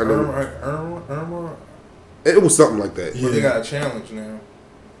 Yeah, I think I know. Irma? It was something like that. Yeah. But they got a challenge now.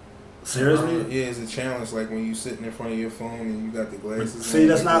 Seriously? Yeah, it's a challenge. Like when you sitting in front of your phone and you got the glasses. See,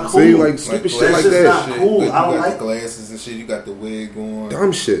 that's not cool. See, like stupid shit like that. That's not cool. You I don't got like the glasses and shit. You got the wig on.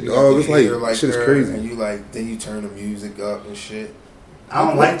 Dumb shit, dog. It's like shit is crazy. And then you turn the music up and shit. I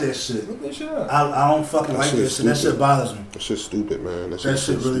don't like that shit. Look that shit up. I don't fucking like that shit. That shit bothers me. That shit's stupid, man. That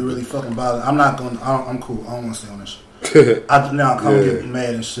shit really, really fucking bothers me. I'm cool. I don't want to stay on this shit. I'm get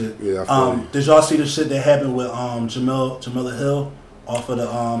mad and shit. Yeah, did y'all see the shit that happened with Jamila Hill off of the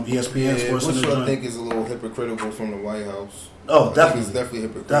ESPN Sports Which Center. I think is a little hypocritical from the White House. Oh, definitely. It's definitely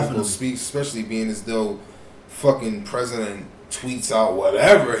hypocritical. Especially being as though fucking president tweets out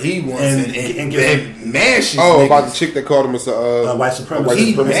whatever he wants and mashes. Oh, about the chick that called him a white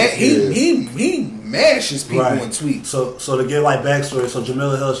supremacist. He mashes people in tweets. So to give like backstory, so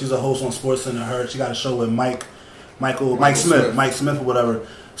Jamila Hill, she's a host on Sports Center. She got a show with Mike Smith or whatever.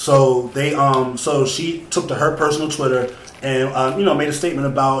 So they so she took to her personal Twitter and made a statement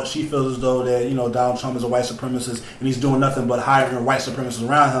about she feels as though that Donald Trump is a white supremacist and he's doing nothing but hiring white supremacists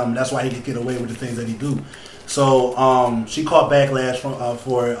around him. That's why he can get away with the things that he do. So she caught backlash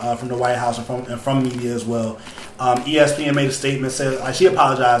from the White House and from media as well. ESPN made a statement, said she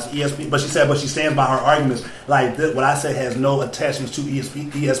apologized. ESPN, but she stands by her arguments. Like what I said has no attachments to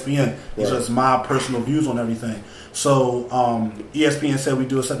ESPN. It's just my personal views on everything. So ESPN said we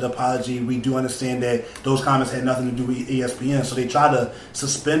do accept the apology. We do understand that those comments had nothing to do with ESPN. So they tried to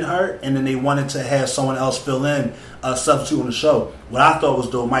suspend her, and then they wanted to have someone else fill in a substitute on the show. What I thought was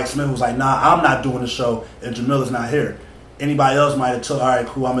dope, Mike Smith was like, nah, I'm not doing the show if Jamila's not here. Anybody else might have took, all right,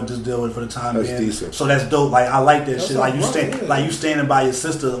 cool, I'm gonna just deal with it for the time being. Decent. So that's dope. Like I like that shit. Like you standing by your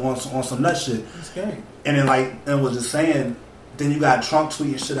sister on some nut shit. And then was just saying, then you got Trump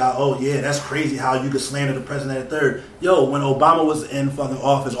tweeting shit out. Oh yeah, that's crazy how you could slander the president at third. Yo, when Obama was in fucking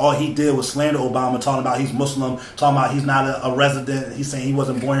office, all he did was slander Obama, talking about he's Muslim, talking about he's not a resident. He's saying he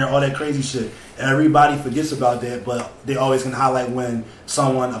wasn't born here, all that crazy shit. Everybody forgets about that, but they always can highlight when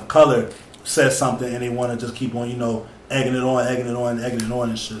someone of color says something and they want to just keep on, egging it on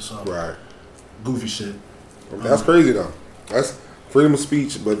and shit. So right, goofy shit. That's crazy though. That's freedom of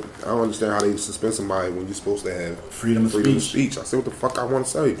speech, but I don't understand how they suspend somebody when you're supposed to have freedom of speech. I say what the fuck I want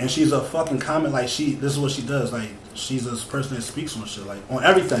to say. And she's a fucking comment. Like this is what she does. Like she's a person that speaks on shit, like on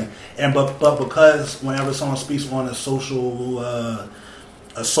everything. And but because whenever someone speaks on a social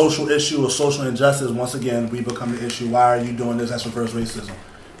issue or social injustice, once again we become the issue. Why are you doing this? That's reverse racism.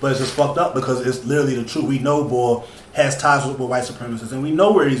 But it's just fucked up because it's literally the truth. We know Bull has ties with white supremacists, and we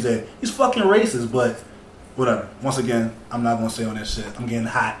know where he's at. He's fucking racist, but whatever. Once again, I'm not gonna say on that shit. I'm getting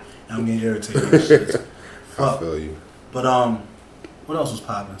hot and I'm getting irritated. And shit. I feel you. But what else was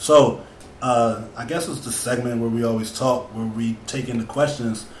popping? So I guess it's the segment where we always talk, where we take in the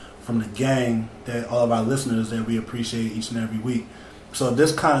questions from the gang that all of our listeners that we appreciate each and every week. So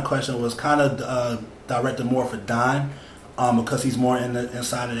this kind of question was kind of directed more for Don. Because he's more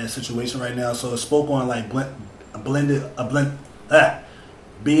inside of that situation right now. So it spoke on like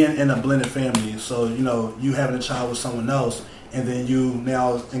being in a blended family. So you having a child with someone else, and then you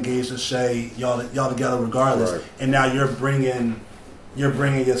now engaged to Shay, y'all together regardless, right. And now you're bringing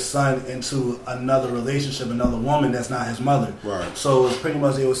your son into another relationship, another woman that's not his mother. Right. So it's pretty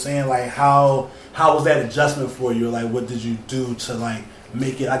much they were saying like how was that adjustment for you? Like what did you do to like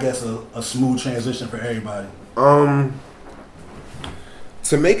make it, I guess, a smooth transition for everybody?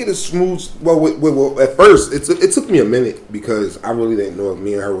 To make it a smooth, well, at first it took me a minute because I really didn't know if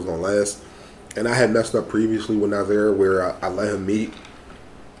me and her was gonna last, and I had messed up previously when I was there where I let him meet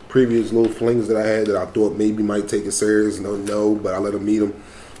previous little flings that I had that I thought maybe might take it serious. No, but I let him meet him,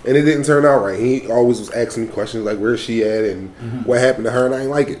 and it didn't turn out right. He always was asking me questions like where's she at and what happened to her, and I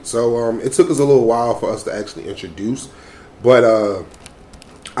didn't like it. So it took us a little while for us to actually introduce, but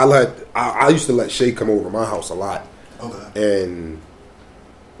I used to let Shay come over to my house a lot, and.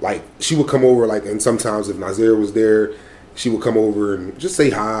 Like, she would come over, like, and sometimes if Nazir was there, she would come over and just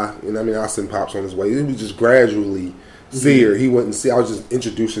say hi. And I mean, I'll send Pops on his way. It was just gradually see her. He wouldn't see. I was just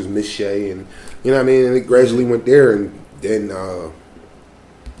introduce as Miss Shay. And, you know what I mean? And it gradually went there. And then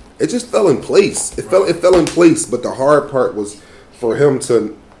it just fell in place. It fell in place. But the hard part was for him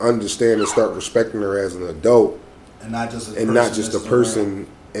to understand and start respecting her as an adult. And not just a person.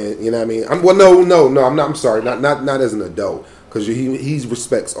 And, you know what I mean? No, I'm not. I'm sorry. Not as an adult. Because he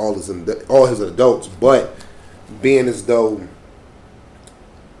respects all his adults, but being as though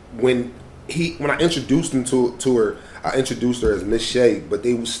when I introduced him to her, I introduced her as Miss Shay, but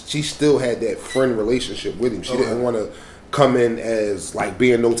she still had that friend relationship with him. She didn't want to come in as like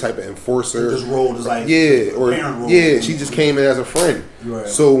being no type of enforcer. Just rolled as like parent role. She just came in as a friend. Right.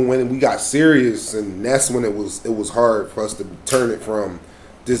 So when we got serious, and that's when it was hard for us to turn it from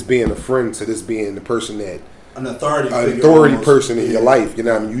this being a friend to this being the person that. An authority person in your life. You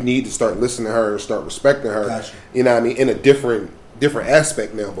know what I mean? You need to start listening to her and start respecting her. Gotcha. You know what I mean? In a different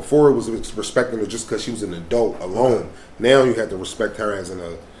aspect now. Before it was respecting her just because she was an adult alone. Okay. Now you have to respect her as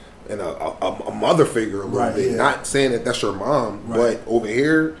a mother figure a little bit. Yeah. Not saying that that's your mom, but over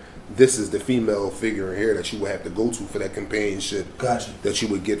here, this is the female figure in here that you would have to go to for that companionship Gotcha. that you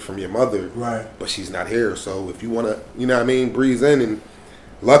would get from your mother. Right. But she's not here. So if you want to, you know what I mean, breeze in. And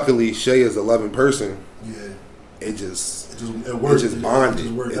luckily, Shay is a loving person. Yeah. It just worked. It just bonded.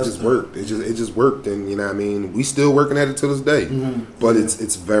 It just worked. It just worked. And you know what I mean, we still working at it to this day. Mm-hmm. But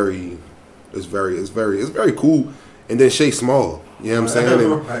it's very cool. And then Shay small. You know what I'm saying?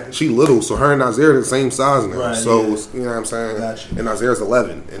 And Right. she little, so her and Nazir are the same size now. Right, so yeah. you know what I'm saying? Gotcha. And Nazir's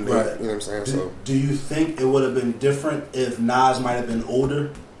 11, and they, Right. you know what I'm saying? So Do you think it would have been different if Nas might have been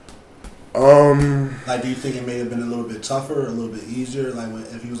older? Like, do you think it may have been a little bit tougher, a little bit easier? Like,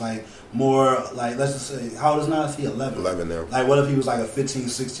 if he was like more, like, let's just say, how old is Nas? He 11. 11 now. Like, what if he was like a 15,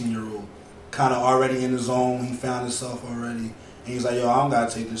 16-year-old, kind of already in the zone? He found himself already, and he's like, yo, I don't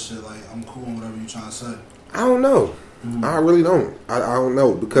gotta take this shit. Like, I'm cool on whatever you trying to say. I don't know. Mm-hmm. I really don't. I don't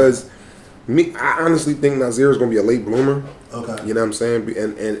know because I honestly think Nazir is going to be a late bloomer. Okay. You know what I'm saying?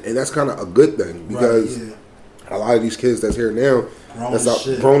 And that's kind of a good thing because a lot of these kids that's here now, Grown that's as out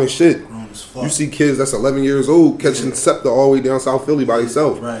shit. grown as shit. Grown as fuck. You see kids that's 11 years old catching SEPTA all the way down South Philly by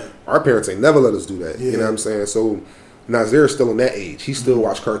himself. Right. Our parents ain't never let us do that. Yeah. You know what I'm saying? So Nazir is still in that age. He still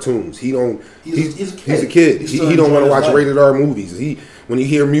watch cartoons. He don't. He's a kid. He don't want to watch rated R movies. When you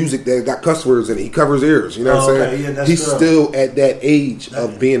hear music that got cuss words in it, he covers ears. You know what I'm saying? Yeah, that's he's true. still at that age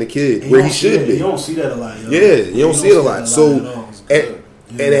of being a kid And where he should be. You don't see that a lot. Yo. Yeah, you don't see it a lot. So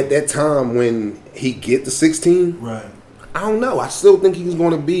and at that time when he get to 16, right. I don't know. I still think he's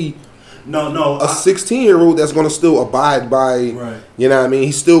going to be No, a 16-year-old that's going to still abide by, right. you know what I mean?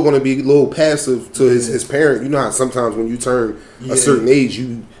 He's still going to be a little passive to his parent. You know how sometimes when you turn a certain age,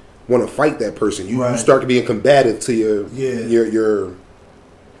 you want to fight that person. You start being combative to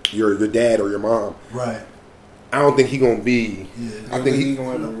your dad or your mom. Right. I don't think he's going to be... Yeah. I think he's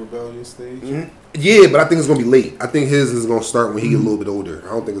going to have a rebellious stage? Mm-hmm. Yeah, but I think it's going to be late. I think his is going to start when he get a little bit older. I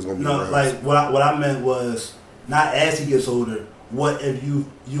don't think it's going to be around. Like what I meant was not as he gets older. What if you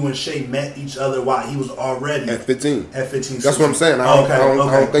and Shay met each other while he was already at 15? At 15. That's what I'm saying. I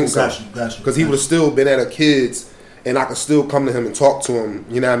don't think so. Gotcha. Because he would have still been at a kid's, and I could still come to him and talk to him.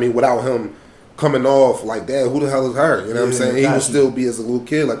 You know what I mean? Without him coming off like, Dad, who the hell is her? You know what I'm saying? He would still be as a little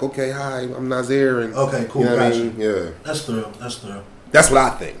kid, like, okay, hi, I'm Nazir, and okay, cool. You know what I mean? Yeah. That's thorough. That's what I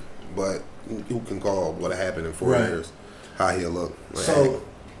think. But who can call what happened in 4 years? How he'll look? Like,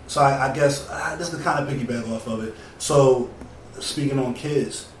 so I guess this is kind of piggyback off of it. So. Speaking on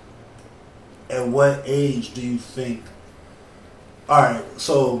kids, at what age do you think? All right,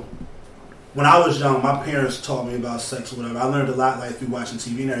 so when I was young, my parents taught me about sex or whatever. I learned a lot like through watching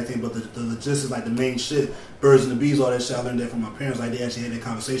TV and everything, but the logistics, like the main shit, birds and the bees, all that shit, I learned that from my parents. Like they actually had that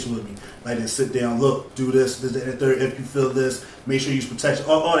conversation with me. Like they sit down, look, do this, that, and the third. If you feel this, make sure you use protection,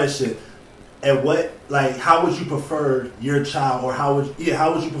 all that shit. And what, like, how would you prefer your child, or how would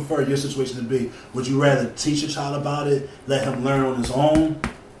you prefer your situation to be? Would you rather teach your child about it, let him learn on his own,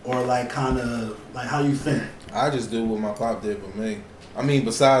 or like kind of like how you think? I just do what my pop did with me. I mean,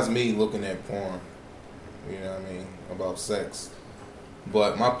 besides me looking at porn, you know what I mean, about sex.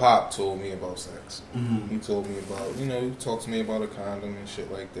 But my pop told me about sex. Mm-hmm. He told me about, he talked to me about a condom and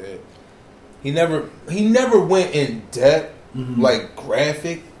shit like that. He never went in depth, like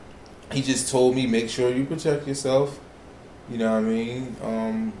graphic. He just told me, make sure you protect yourself. You know what I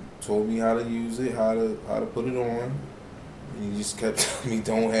mean? Told me how to use it, how to put it on. And he just kept telling me,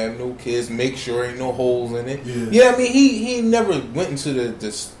 don't have no kids, make sure ain't no holes in it. Yeah, I mean, he never went into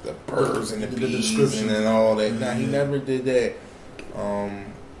the birds and the bees and all that. Nah, he never did that.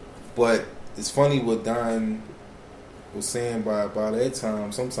 But it's funny what Don was saying by that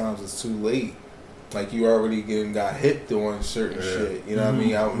time. Sometimes it's too late. Like you already got hit doing certain shit, you know what I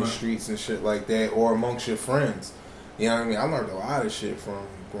mean, out in the streets and shit like that, or amongst your friends. You know what I mean? I learned a lot of shit from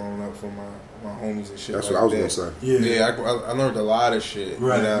growing up from my homies and shit. That's like what I was that. gonna say. Yeah, I learned a lot of shit.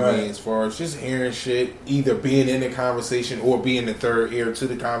 Right, you know what I mean? As far as just hearing shit, either being in the conversation or being the third ear to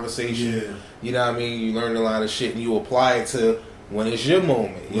the conversation. Yeah. You know what I mean? You learn a lot of shit and you apply it to when it's your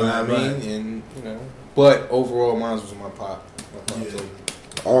moment. You know what I mean? And but overall, mine was my pop.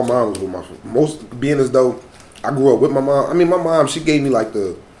 All mine was with my most being as though I grew up with my mom. I mean, my mom, she gave me like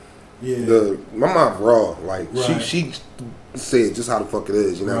my mom raw. Like she said just how the fuck it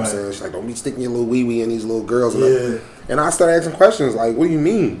is. You know what I'm saying? She's like, don't be sticking your little wee wee in these little girls. And I started asking questions like, what do you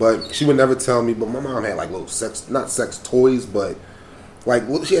mean? But she would never tell me. But my mom had like little not sex toys, but like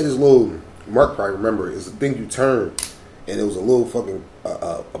she had this little, Mark probably remember it. It's a thing you turn, and it was a little fucking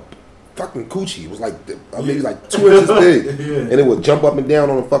fucking coochie. It was like maybe like 2 inches big, and it would jump up and down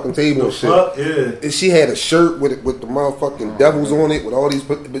on the fucking table and shit. Yeah. And she had a shirt with the motherfucking devils on it, with all these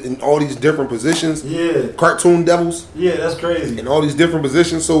in all these different positions. Yeah, cartoon devils. Yeah, that's crazy. In all these different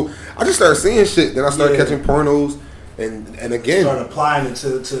positions. So I just started seeing shit. Then I started catching pornos. And again, start applying it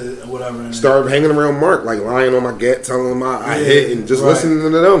to whatever. Started hanging around Mark, like lying on my gut, telling him I hit, and just listening to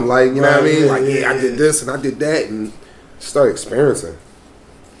them, like you know what I mean, like I did this and I did that, and started experiencing.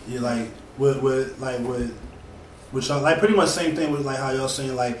 Yeah, like with y'all, like pretty much same thing with like how y'all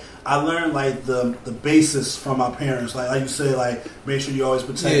saying, like I learned like the basis from my parents, like you said, like make sure you always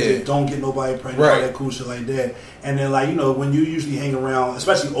protect it, don't get nobody pregnant, all that cool shit like that. And then like when you usually hang around,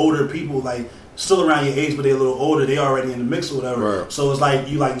 especially older people, like still around your age, but they're a little older, they already in the mix or whatever. Right. So it's like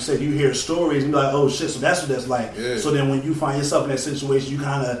you said, you hear stories and you're like, oh shit, so that's what that's like. Yeah. So then when you find yourself in that situation, you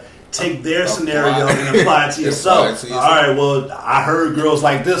kind of take their scenario and apply it to yourself. All right, well, I heard girls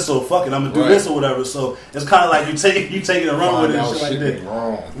like this, so fuck it, I'm gonna do this or whatever. So it's kind of like you take it and run with it and shit like that.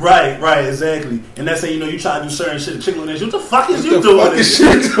 Wrong. Right, exactly. And that's saying you try to do certain shit. The chick looking at you, what the fuck is you doing? What the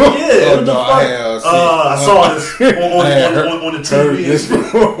fuck? I saw this on the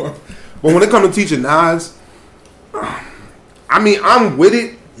TV. But when it comes to teaching Nas, I mean, I'm with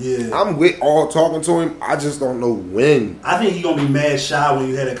it. Yeah, I'm with all talking to him. I just don't know when. I think he's gonna be mad shy when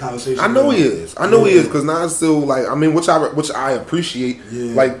you had that conversation. I know he is. I know he is because Nas still like. I mean, which I appreciate.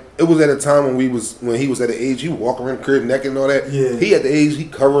 Yeah. Like it was at a time when he was at the age he walk around the crib naked and all that. Yeah. He at the age he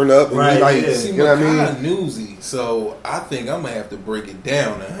covering up and he like you know what I mean. Newsy. So I think I'm gonna have to break it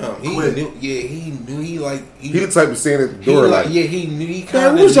down to him. He knew. Yeah, he knew. He the type of saying at the door like he knew. He kind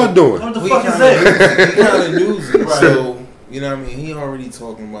of. Man, what y'all doing? What the fuck is that? He kind of newsy. Right. So. You know what I mean? He already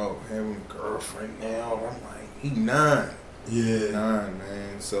talking about having a girlfriend now. I'm like, he 9. Yeah. 9,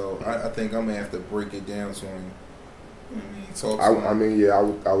 man. So I think I'm going to have to break it down to him. I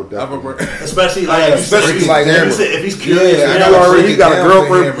would definitely. Especially like if he's curious. He got a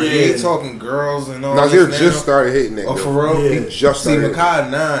girlfriend. He talking girls and all Nasir just started hitting that. Oh, for real? He just started. See,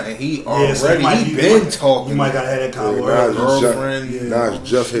 Makai 9 and he already, he been talking. You might got to have that kind of girlfriend. Nas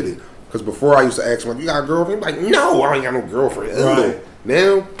just hit it. Because before I used to ask him, you got a girlfriend? He's like, no, I ain't got no girlfriend. Right.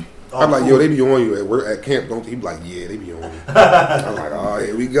 Now, I'm like, yo, they be on you at camp, don't they? He be like, yeah, they be on you. I'm like, oh,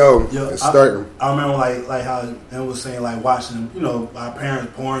 here we go. It's starting. I remember like how it was saying like watching, our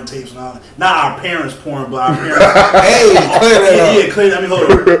parents' porn tapes and all. Not our parents' porn, but our parents. Clear. I mean,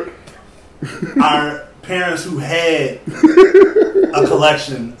 hold on. Our parents who had a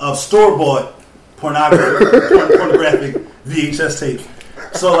collection of store-bought pornographic VHS tapes.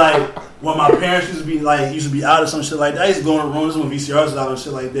 So like when my parents used to be out or some shit like that, I used to go in the room when VCRs out and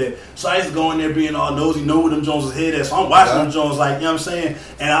shit like that. So I used to go in there being all nosy, know where them Jones' head at. So I'm watching them Jones, like, you know what I'm saying?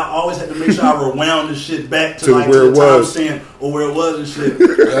 And I always had to make sure I rewound this shit back to the time stand or where it was and shit.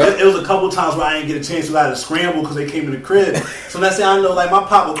 It was a couple times where I didn't get a chance to I had to scramble because they came in the crib. So that's how I know, like, my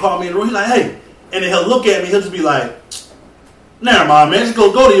pop would call me in the room. He's like, hey. And then he'll look at me. He'll just be like, never mind, man. Just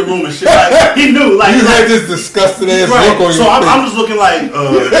go to your room and shit. Like, he knew. Like, he's like this disgusting ass look on you. So I'm just looking like,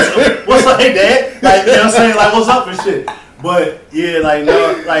 what's up, hey, Dad? Like, you know what I'm saying? Like, what's up and shit. But yeah, like,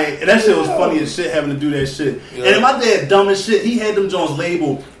 no, like, and that shit was funny as shit having to do that shit. Yeah. And my dad, dumb as shit, he had them Jones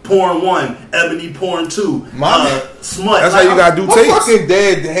labeled Porn 1, Ebony Porn 2, Smut. That's like, how you gotta do tapes. My fucking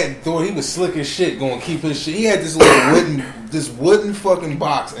dad thought he was slick as shit, going to keep his shit. He had this little wooden fucking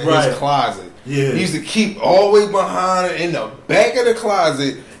box in his closet. Yeah. He used to keep all the way behind in the back of the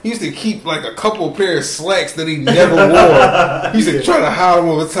closet. He used to keep like a couple of pair of slacks that he never wore. He used to try to hide them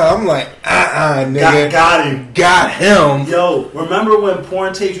all the time. I'm like, nigga. Got him. Got him. Yo, remember when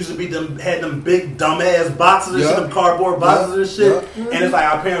porn tapes used to be had them big dumbass boxes and shit, them cardboard boxes and shit? And it's like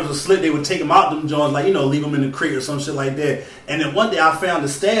our parents were slick. They would take them out them joints, like, leave them in the crate or some shit like that. And then one day I found the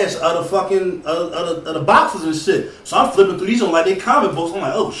stash of the fucking of the boxes and shit. So I'm flipping through these on like they comic books. I'm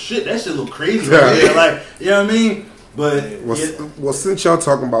like, oh shit, that shit look crazy right there. Like, you know what I mean? But well, since y'all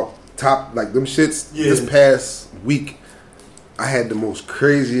talking about top like them shits, this past week I had the most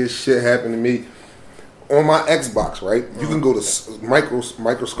craziest shit happen to me on my Xbox. Right, you can go to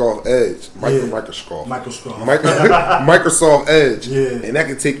Microsoft Edge, Microsoft Edge, and that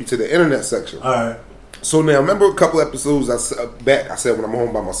can take you to the internet section. All right. So now, remember a couple episodes back, I said when I'm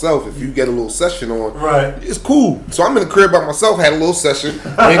home by myself, if you get a little session on, it's cool. So I'm in the crib by myself, had a little session.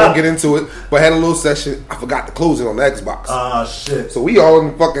 I ain't gonna get into it, but had a little session. I forgot to close it on the Xbox. Shit. So we all in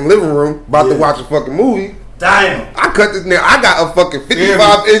the fucking living room, about to watch a fucking movie. Damn. I cut this now. I got a fucking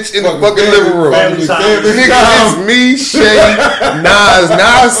 55-inch in the fucking living room. Nigga, it's me, Shay, Nas.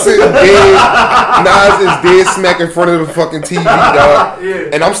 Nas sitting dead. Nas is dead smack in front of the fucking TV, dog. Yeah.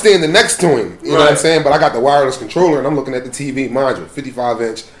 And I'm standing next to him. You know what I'm saying? But I got the wireless controller and I'm looking at the TV. Mind you,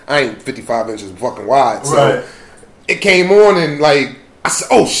 55-inch. I ain't 55 inches fucking wide. So it came on and like, I said,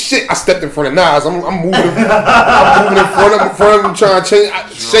 "Oh shit!" I stepped in front of Nas. I'm moving. I'm moving in front of him, trying to change.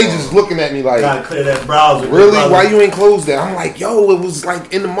 Shay just looking at me like, "Gotta clear that browser." Really? Why you ain't closed that? I'm like, "Yo, it was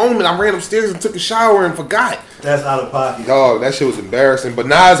like in the moment. I ran upstairs and took a shower and forgot." That's out of pocket. Dog, that shit was embarrassing. But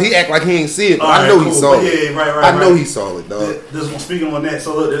Nas, he act like he ain't see it. But I know he saw it. Yeah, right. I know he saw it, dog. This one, speaking on that.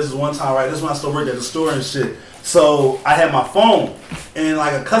 So look, this is one time, right? This is when I still worked at the store and shit. So I had my phone, and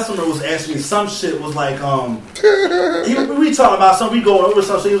like a customer was asking me some shit. Was like, we talking about something, we going over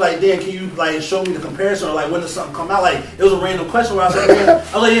something. So he was like, "Dan, can you like show me the comparison or like when does something come out?" Like it was a random question where I was like, "Yeah,"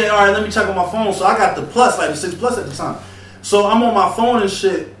 I was like, "Yeah, all right, let me check on my phone." So I got the Plus, like the 6 Plus at the time. So I'm on my phone and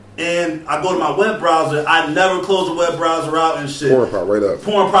shit, and I go to my web browser. I never close the web browser out and shit. Porn pop right up.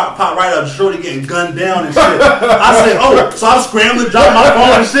 Porn pop right up. Shorty getting gunned down and shit. I said, "Oh," so I'm scrambling, drop my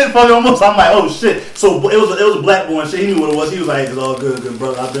phone and shit. Fucking almost. I'm like, "Oh shit!" So it was a black boy and shit. He knew what it was. He was like, "It's all good,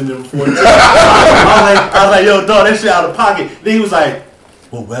 brother. I've been there before." I was like, "Yo, dog, that shit out of pocket." Then he was like,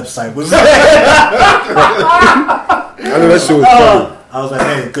 "What website was that?" I know that shit was funny. I was like,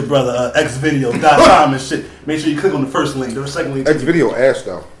 "Hey, good brother, xvideo.com and shit. Make sure you click on the first link. The second link." Xvideo ass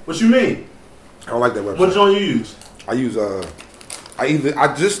though. What you mean? I don't like that website. What joint you use? I use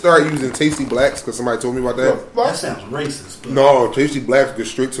I just started using Tasty Blacks because somebody told me about that. That sounds racist. But. No, Tasty Blacks get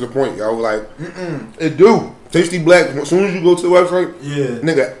straight to the point. Y'all was like, it do. Tasty Black. As soon as you go to the website,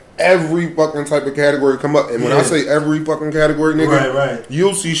 nigga, every fucking type of category come up. And when I say every fucking category, nigga,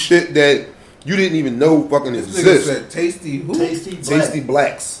 you'll see shit that you didn't even know fucking exists. Said Tasty who? Tasty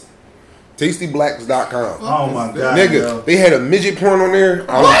Blacks. TastyBlacks.com. Oh my god, nigga, they had a midget porn on there.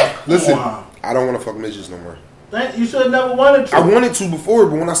 What? Listen, I don't want to fuck midgets no more. You should have never wanted to. I wanted to before,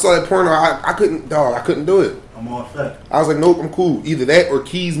 but when I saw that porn, I couldn't. Dog, I couldn't do it. I'm all set. I was like, nope, I'm cool. Either that or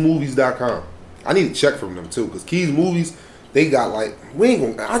KeysMovies.com. I need to check from them too, because Keys Movies, they got like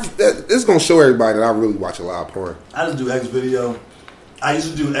this is gonna show everybody that I really watch a lot of porn. I just do Xvideo. I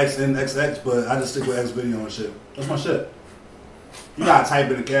used to do XNXX, but I just stick with Xvideo and shit. That's my shit. You gotta type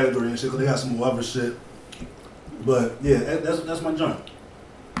in the category and shit because they got some other shit. But yeah, that's my joint.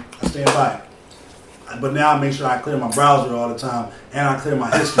 I stand by it. But now I make sure I clear my browser all the time and I clear my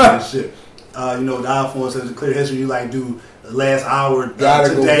history and shit. The iPhone says to clear history. You like do the last hour gotta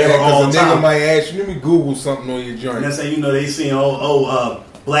today go back, or all the time. Nigga might ask you, let me Google something on your joint. And that's saying they seeing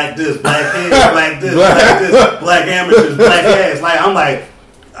black this, black hands, black this, black amateurs, black ass. Like I'm like,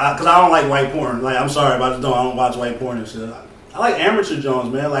 because I don't like white porn. Like I'm sorry, but I don't watch white porn and shit. I like amateur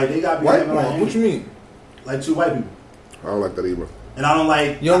Jones, man. Like they got to be white having porn. like What you mean? Like 2 white people. I don't like that either. And I don't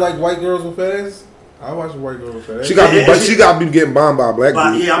like. You don't like white girls with fat ass? I watch a white girl with fat ass. She got to be getting bombed by a black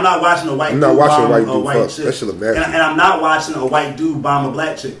dude. Yeah, I'm not watching a white. I'm not watching a white dude. White chick. That shit look nasty. And I'm not watching a white dude bomb a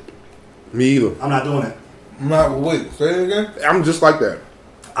black chick. Me either. I'm not doing that. Wait, say it again. I'm just like that.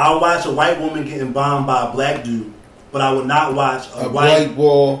 I'll watch a white woman getting bombed by a black dude, but I would not watch a white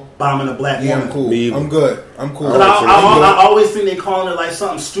wall bombing a black woman. I'm cool. I'm good. I'm cool. I always think they calling it like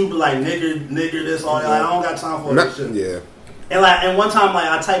something stupid, like nigger, this, all that. Like, I don't got time for that shit. Yeah. And one time, like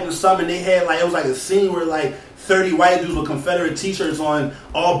I typed in something, they had like it was like a scene where like 30 white dudes with Confederate T-shirts on,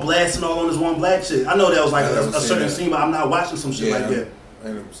 all blasting all on this one black chick. I know that was like a certain scene, but I'm not watching some shit like that.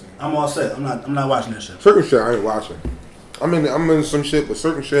 I'm all set. I'm not watching that shit. Certain shit I ain't watching. I'm in some shit, but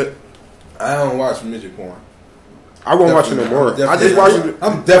certain shit I don't watch midget porn. I won't watch it no more. I just watch it.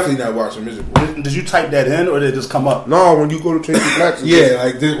 I'm definitely not watching midget porn. Did you type that in or did it just come up? No, when you go to Tasty Blacks,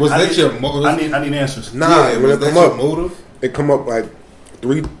 was that your motive? I need answers. Nah, when it come up, motive? It come up like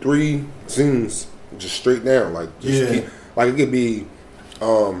three scenes just straight down, like it could be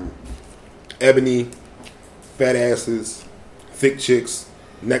ebony, fat asses, thick chicks,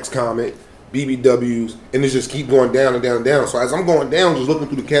 next comment, BBWs, and it just keep going down and down and down. So as I'm going down, just looking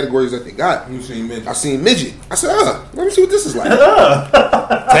through the categories that they got, you seen midget? I seen midget. I said, let me see what this is like.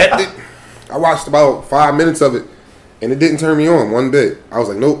 Tapped it. I watched about 5 minutes of it, and it didn't turn me on one bit. I was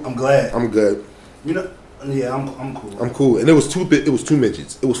like, nope. I'm glad. I'm good. Yeah, I'm cool. I'm cool, and it was two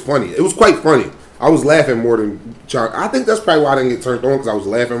midgets. It was funny. It was quite funny. I was laughing more than John. I think that's probably why I didn't get turned on because I was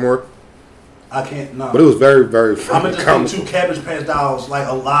laughing more. I can't. No. But it was very, very funny. I'm gonna just do 2 Cabbage Patch dolls like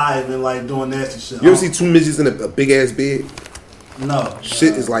alive and like doing nasty shit. You ever see 2 midgets in a big ass bed? No.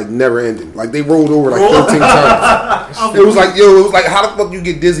 Shit is like never ending. Like they rolled over like 13 times. It was like how the fuck you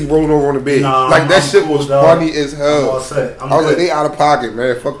get dizzy rolling over on the bed? Nah, like that shit was funny as hell. I was like, they out of pocket,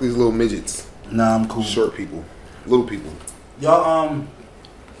 man. Fuck these little midgets. Nah, I'm cool. Short people, little people. Y'all,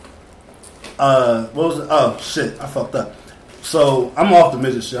 what was it? Oh shit, I fucked up. So I'm off the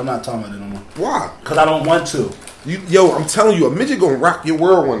midget shit. I'm not talking about it no more. Why? Because I don't want to. I'm telling you, a midget gonna rock your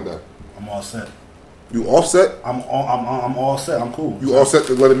world one day. I'm all set. You all set? I'm all set. I'm cool. You all set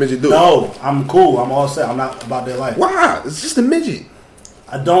to let a midget do it? No, I'm cool. I'm all set. I'm not about their life. Why? It's just a midget.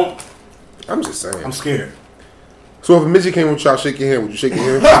 I don't. I'm just saying. I'm scared. So if a midget came with y'all, shake your hand. Would you shake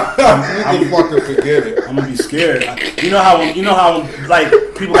your hand? You can fucking forget it. I'm gonna be scared. You know how like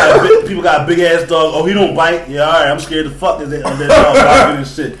people got a big ass dog. Oh, he don't bite. Yeah, all right. I'm scared to fuck of that dog barking and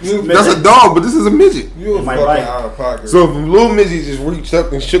shit. That's a dog, but this is a midget. You was fucking out of pocket. So if a little midget just reached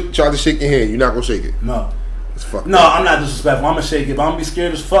up and tried to shake your hand, you're not gonna shake it. No. It's fucked No, up. I'm not disrespectful. I'm gonna shake it, but I'm gonna be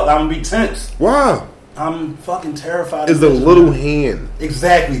scared as fuck. I'm gonna be tense. Why? I'm fucking terrified. It's a little hand.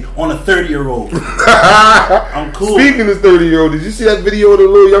 Exactly. On a 30-year-old. I'm cool. Speaking of 30-year-old, did you see that video of the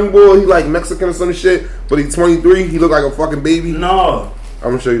little young boy? He like Mexican or some shit, but he's 23. He look like a fucking baby. No.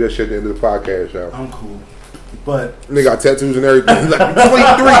 I'm gonna show you that shit at the end of the podcast, y'all. I'm cool. But they got tattoos and everything. He's like, I'm 23.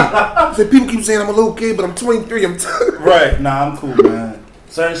 I said, people keep saying I'm a little kid, but I'm 23. Right. Nah, I'm cool, man.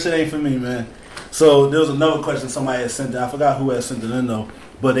 Certain shit ain't for me, man. So there was another question somebody had sent in. I forgot who had sent it in though.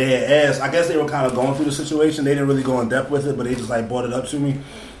 But they had asked, I guess they were kind of going through the situation. They didn't really go in depth with it, but they just like brought it up to me.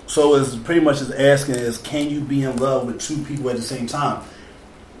 So it's pretty much just asking is, can you be in love with two people at the same time?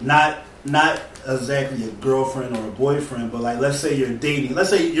 Not exactly a girlfriend or a boyfriend, but like let's say you're dating. Let's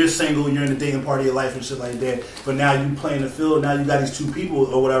say you're single and you're in the dating part of your life and shit like that. But now you playing the field. Now you got these two people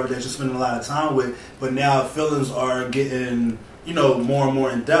or whatever that you're spending a lot of time with. But now feelings are getting, more and more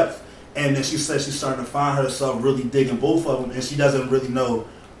in depth. And then she says she's starting to find herself really digging both of them, and she doesn't really know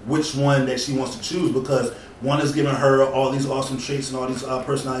which one that she wants to choose because one is giving her all these awesome traits and all these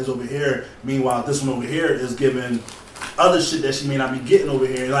personalities over here. Meanwhile, this one over here is giving other shit that she may not be getting over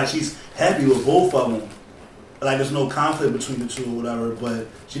here. Like she's happy with both of them. Like there's no conflict between the two or whatever, but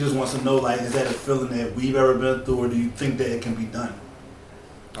she just wants to know, like, is that a feeling that we've ever been through, or do you think that it can be done?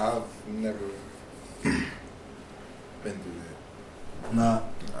 I've never been through that. Nah.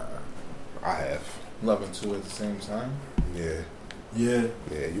 I have. Loving two at the same time? Yeah. Yeah.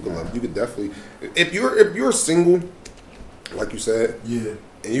 Yeah, you can love. You could definitely. If you're single, like you said. Yeah.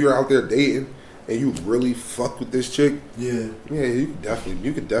 And you're out there dating, and you really fuck with this chick. Yeah. Yeah, you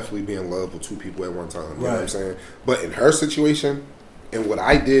could definitely be in love with two people at one time. You know right. what I'm saying? But in her situation, and what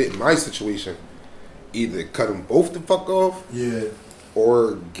I did in my situation, either cut them both the fuck off. Yeah.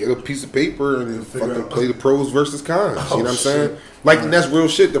 Or get a piece of paper and fucking play the pros versus cons. Oh, you know what I'm saying? shit. Like, and that's real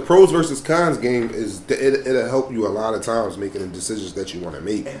shit. The pros versus cons game it'll help you a lot of times making the decisions that you want to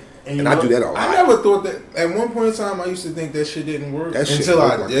make. And I do that a lot. I never thought that. At one point in time, I used to think that shit didn't work until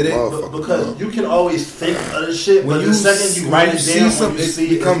I did it. Because you can always think of the shit, but the second you write it down, when you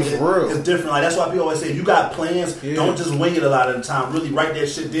see it becomes real. It's different. Like that's why people always say, if you got plans, don't just wing it a lot of the time. Really write that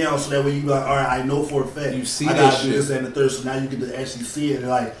shit down so that way you be like, all right, I know for a fact you see I that gotta do shit. this and the third. So now you get to actually see it.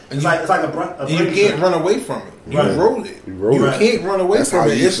 And it's like a you can't run away from it. You wrote it. You can't run away from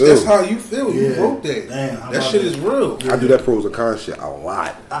it. That's how you feel. You wrote that. Damn, that shit is real. I do that pros and cons shit a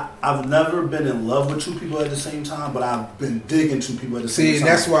lot. I've never been in love with two people at the same time, but I've been digging two people at the same time.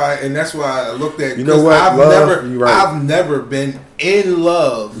 And that's why I looked at. You know what? I've never been in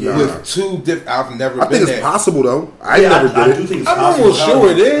love with two different. I've never. I think it's possible though. I never did I do think it's I'm possible. almost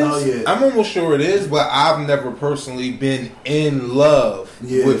sure it is. I'm almost sure it is, but I've never personally been in love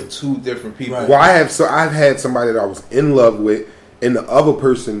with two different people. Right. Well, I've had somebody that I was in love with. And the other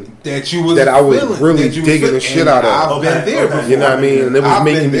person that I was really digging the shit out of. I've been there before. You know what I mean? And it was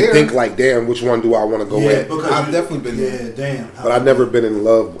making me think like, damn, which one do I want to go at? Because I've definitely been there. Yeah, damn. But I've never been in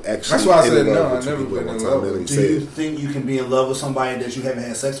love, actually. That's why I said no, I've never been in love. Do you think you can be in love with somebody that you haven't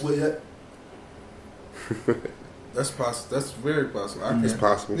had sex with yet? That's possible. That's very possible. It's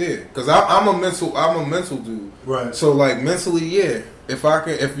possible. Yeah, because I'm a mental dude. Right. So like mentally, yeah.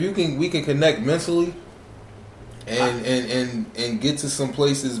 We can connect mentally. And get to some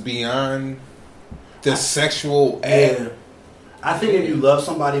places beyond the sexual act. I think if you love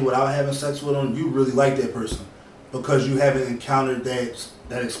somebody without having sex with them, you really like that person because you haven't encountered that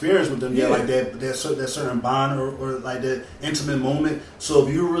experience with them yet, like that certain bond or like that intimate moment. So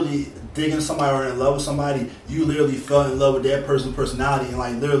if you're really digging somebody or in love with somebody, you literally fell in love with that person's personality and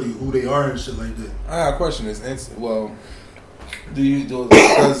like literally who they are and shit like that. I got a question.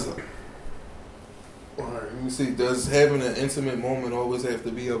 Let me see. Does having an intimate moment always have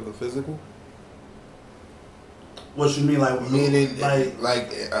to be of the physical? What you mean, like an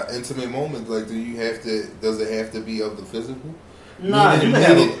intimate moment? Like, does it have to be of the physical? Nah,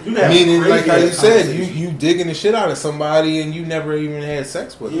 meaning like how you said, you digging the shit out of somebody and you never even had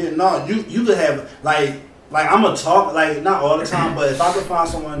sex with them. Yeah, no, you could have like I'm gonna talk like not all the time, but if I could find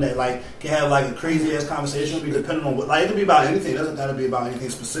someone that like can have like a crazy ass conversation, it'll be depending on what, like it could be about anything. It doesn't gotta be about anything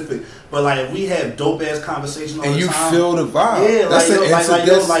specific. But like if we have dope ass conversation all and the you time, feel the vibe. Yeah,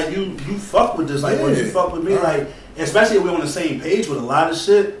 like you fuck with this, like when you fuck with me, like especially if we're on the same page with a lot of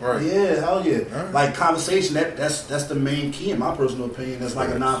shit. Right. Yeah, hell yeah. Right. Like conversation, that's the main key in my personal opinion. That's like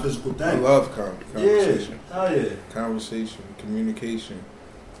a non-physical thing. I love conversation. Yeah, hell yeah. Conversation, communication.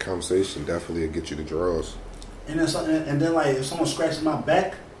 Conversation definitely will get you the draws. And then like if someone scratches my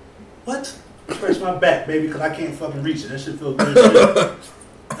back, what? Scratch my back, baby, because I can't fucking reach it. That shit feels good as shit.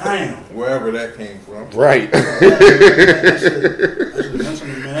 Damn. Wherever that came from. Right. That shit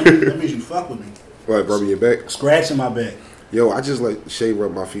mentioned me, man. That means you fuck with me. What, rubbing your back? Scratching my back. Yo, I just let Shay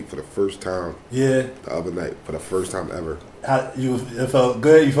rub my feet for the first time. Yeah. The other night, for the first time ever. It felt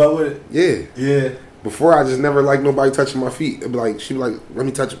good? You fuck with it? Yeah. Yeah. Before, I just never liked nobody touching my feet. It'd be like, she was like, let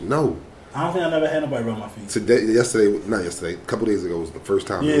me touch them. No. I don't think I never had nobody rub my feet. A couple days ago was the first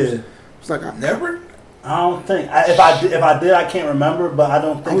time. Yeah. It's like, never? I don't think. If I did, I can't remember, but I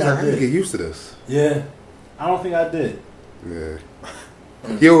don't think I did. I get used to this. Yeah. I don't think I did. Yeah.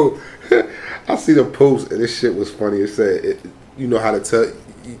 Yo, I see the post, and this shit was funny. It said, you know how to tell.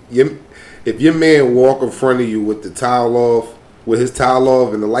 If your man walk in front of you with the towel off, with his towel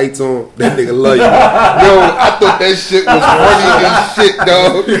off and the lights on, that nigga love you. Yo, I thought that shit was funny as shit,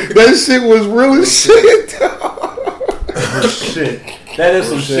 dog. That shit was real as shit, dog. Shit. That is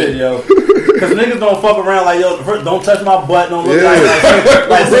some shit, yo. Because niggas don't fuck around like, yo, don't touch my butt, don't look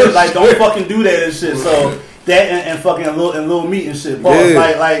like don't fucking do that and shit. So that and fucking little meat and shit. Pause.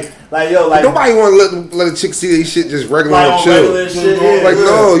 Yeah. Like yo, like nobody want to let a chick see their shit just regular and chill. Shit, like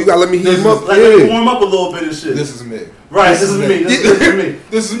no, you gotta let me heat him up. Like let me warm up a little bit and shit. This is me. Right, this is me. This is me.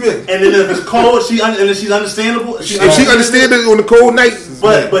 This is me. And then if it's cold, she's understandable. If she understands it on the cold night,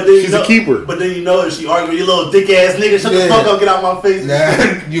 but then she's a keeper. But then you know if she arguing, you little dick ass nigga, shut the fuck up, get out my face.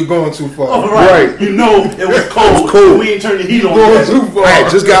 Nah, you're going too far. Oh, right. You know it was cold. Cold. We ain't turned the heat on. Going too far.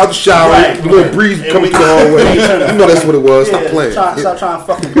 Right, just got out the shower. Right, a little breeze coming to the hallway. You know that's what it was. Stop playing. Stop trying to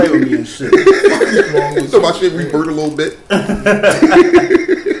fucking play with me and shit. So my shit revert a little bit.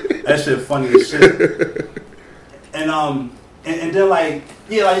 That shit funny as shit. And then like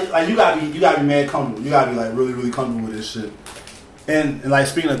you gotta be mad comfortable. You gotta be like really, really comfortable with this shit. And like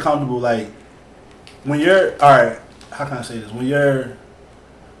speaking of comfortable, like when you're alright, how can I say this? When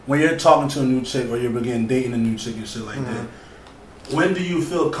you're talking to a new chick or you're beginning dating a new chick and shit like that, when do you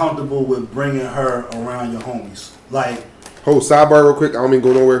feel comfortable with bringing her around your homies? Like, hold sidebar real quick. I don't mean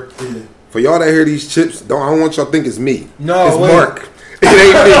go nowhere. Yeah. For y'all that hear these chips, I don't want y'all to think it's me. No, it's Mark. It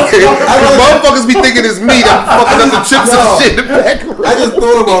ain't me. Motherfuckers be thinking it's me. I'm fucking up the chips and shit in the background. I just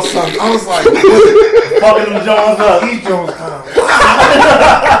thought about something. I was like, fucking them Jones up. These Jones come.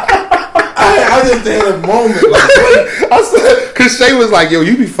 I just had a moment. Like, I said, because Shay was like, yo,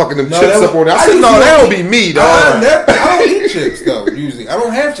 you be fucking them chips up on there. I said, no, that don't be me, dog. I don't eat chips, though, usually. I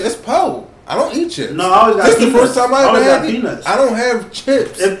don't have chips. It's Poe. I don't eat chips. No, I always got This peanuts. is the first time I ever had peanuts. I don't have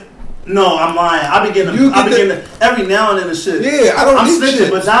chips. No, I'm lying. I be getting every now and then the shit. Yeah, I'm snitching,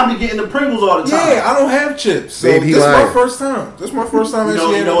 chips. but I be getting the Pringles all the time. Yeah, I don't have chips. So Babe, this is my first time. This is my first time.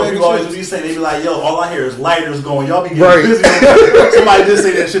 You know what people always be saying? They be like, "Yo, all I hear is lighters going." Y'all be getting right. busy. Somebody just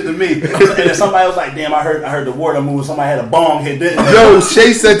say that shit to me, and then somebody was like, "Damn, I heard the water move. Somebody had a bong hit, didn't they?" Yo,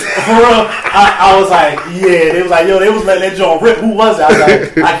 Shay said for real. I was like, "Yeah." They was like, "Yo, they was letting that joint rip. Who was it?" I was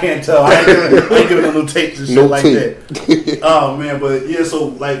like, "I can't tell. I ain't giving them no tapes and shit like that." Oh man, but yeah. So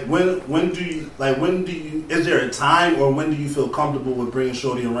like, when do you? Is there a time or when do you feel comfortable with bringing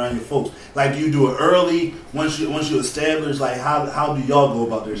shorty around your folks? Like, do you do it early once you establish? Like, how do y'all go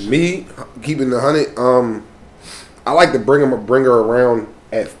about this shit? Me keeping the 100. I like to bring her around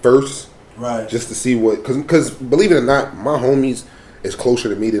at first, right? Just to see what, because believe it or not, my homies is closer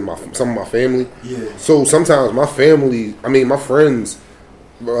to me than some of my family. Yeah. So sometimes my friends.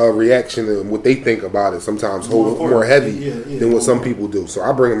 Reaction to what they think about it sometimes more heavy than what some people do. So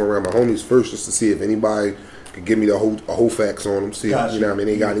I bring them around my homies first just to see if anybody could give me the whole facts on them. See if, you know what I mean,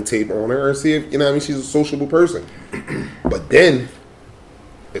 they got any tape on her, or see if, you know what I mean, she's a sociable person. But then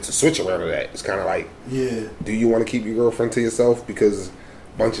it's a switch around to that. It's kind of like, do you want to keep your girlfriend to yourself because a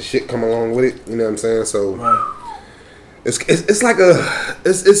bunch of shit come along with it? You know what I'm saying? So it's like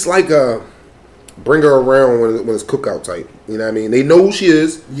a bring her around when it's cookout type. You know what I mean? They know who she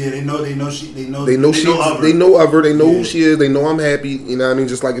is. Yeah, they know of her. They know who she is. They know I'm happy. You know what I mean?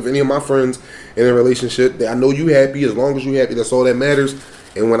 Just like if any of my friends in a relationship, I know you happy. As long as you happy, that's all that matters.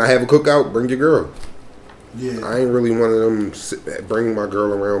 And when I have a cookout, bring your girl. Yeah. I ain't really one of them bringing my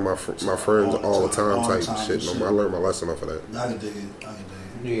girl around my friends all the time type shit. No, I learned my lesson off of that. I can dig it.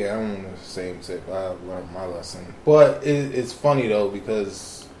 Yeah, I'm on the same tip. I learned my lesson. But it's funny, though,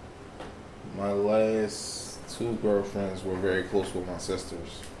 because my last 2 girlfriends were very close with my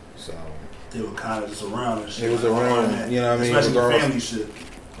sisters. So they were kind of just around and shit. It was around, you know what I mean? Especially family shit.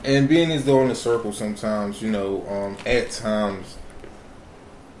 And being as though in a circle sometimes, you know, at times,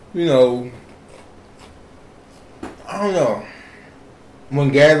 you know, I don't know. When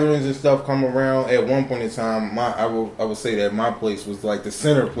gatherings and stuff come around, at one point in time, I would say that my place was like the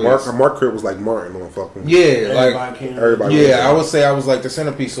center place. Mark crib was like Martin on fucking. Yeah, like everybody. Yeah, I would say I was like the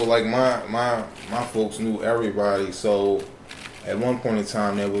centerpiece. So like my folks knew everybody. So at one point in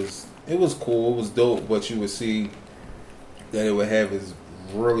time, it was cool, it was dope. But you would see that it would have his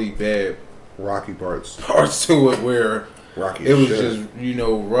really bad rocky parts to it, where it was just, you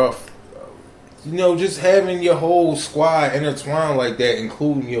know, rough. You know, just having your whole squad intertwined like that,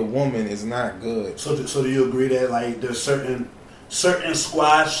 including your woman, is not good. So do you agree that like there's certain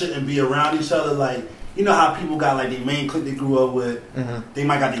squads shouldn't be around each other? Like, you know how people got like their main clique they grew up with. Mm-hmm. They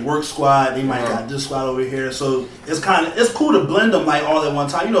might got their work squad. They might got this squad over here. So it's cool to blend them like all at one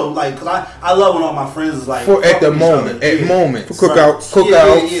time. You know, like because I love when all my friends is like at the moment, for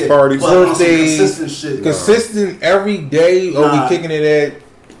cookouts, parties, birthdays, consistent every day. We kicking it at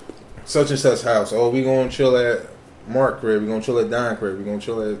such and such house. Oh, we gonna chill at Mark crib. We gonna chill at Don crib. We gonna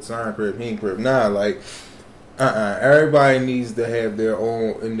chill at Zion crib, Heen crib. Nah, like, everybody needs to have their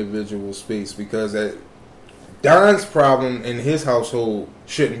own individual space, because Don's problem in his household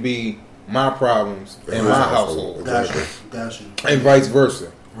shouldn't be my problems in my household. Gotcha. And vice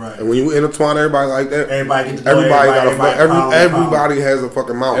versa. Right. And when you intertwine everybody like that, everybody has a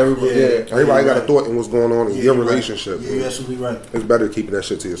fucking mouth. Everybody got a thought in what's going on in your relationship. Yeah, you're absolutely right. It's better keeping that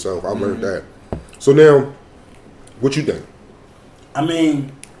shit to yourself. I learned that. So now, what you think? I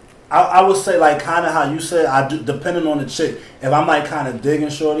mean, I would say like kind of how you said. Depending on the chick. If I'm like kind of digging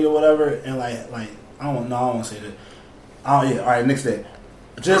shorty or whatever, and like I don't want to say that. All right, next day.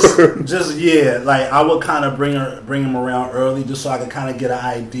 Just like I would kind of bring him around early, just so I could kind of get an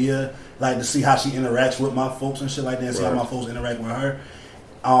idea, like to see how she interacts with my folks and shit like that, and see how my folks interact with her.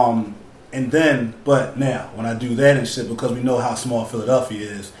 And then, but now when I do that and shit, because we know how small Philadelphia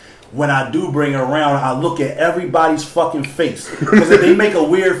is, when I do bring her around, I look at everybody's fucking face, because if they make a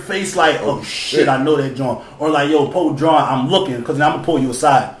weird face, like oh shit, I know that joint, or like yo, Poe John, I'm looking, because I'm gonna pull you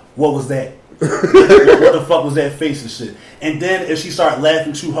aside. What was that? what the fuck was that face and shit? And then if she start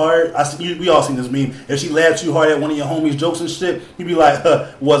laughing too hard, we all seen this meme. If she laughed too hard at one of your homies' jokes and shit, you be like,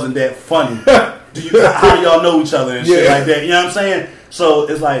 wasn't that funny? How do y'all know each other and shit like that? You know what I'm saying? So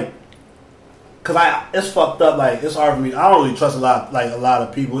it's like, cause it's fucked up. Like it's hard for me. I don't really trust a lot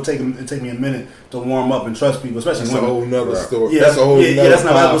of people. It take me a minute to warm up and trust people, especially that's women. A whole nother story. Yeah, that's a whole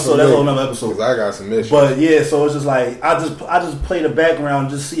nother episode. That's a whole nother episode. Cause I got some issues. But yeah, so it's just like I just play the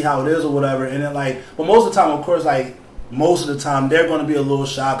background, just see how it is or whatever, and then like, but most of the time, of course, like. Most of the time, they're going to be a little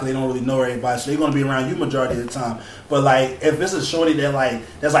shy because they don't really know everybody, so they're going to be around you majority of the time. But like, if it's a shorty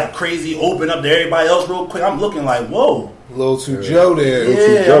that's like crazy, open up to everybody else real quick, I'm looking like, whoa, a little too Joe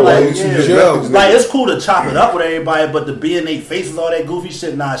there. Joe. Like it's cool to chop it up with everybody, but to be in their faces, all that goofy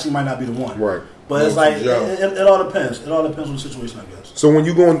shit, nah, she might not be the one. Right. But it's like it all depends. It all depends on the situation, I guess. So when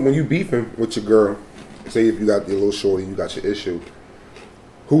you beefing with your girl, say if you got your little shorty, you got your issue,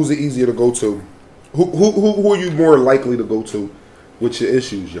 who's it easier to go to? Who are you more likely to go to with your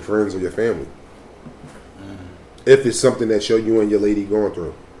issues, your friends or your family? If it's something that you and your lady going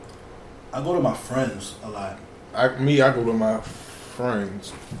through. I go to my friends a lot. I go to my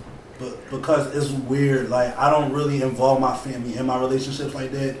friends. But because it's weird, like I don't really involve my family in my relationships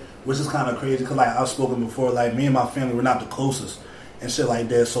like that, which is kind of crazy because like I've spoken before, like me and my family were not the closest and shit like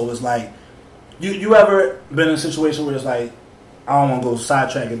that. So it's like, you ever been in a situation where it's like, I don't want to go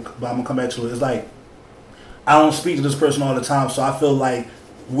sidetracking, but I'm gonna come back to it. It's like, I don't speak to this person all the time, so I feel like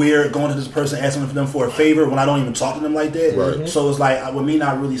weird going to this person asking them for a favor when I don't even talk to them like that. Right. So it's like, with me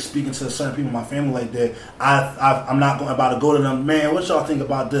not really speaking to certain people in my family like that, I'm not about to go to them, man, what y'all think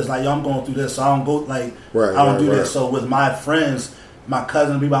about this? Like, yo, I'm going through this, so I don't go, like, I don't do that. So with my friends, my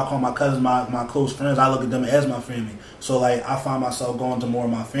cousins, people I call my cousins, my close friends, I look at them as my family. So like I find myself going to more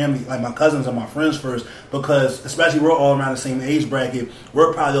of my family, like my cousins and my friends first, because especially we're all around the same age bracket,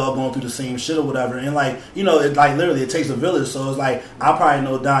 we're probably all going through the same shit or whatever. And like, you know, it like literally it takes a village. So it's like I probably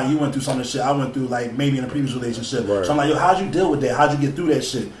know, Don, you went through some of the shit I went through, like maybe in a previous relationship. Right. So I'm like, yo, how'd you deal with that? How'd you get through that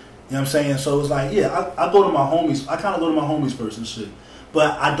shit? You know what I'm saying? So it's like, yeah, I go to my homies. I kind of go to my homies first and shit.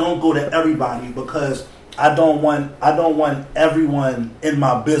 But I don't go to everybody because I don't want everyone in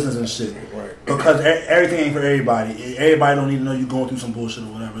my business and shit. Right. Because everything ain't for everybody. Everybody don't need to know you going through some bullshit or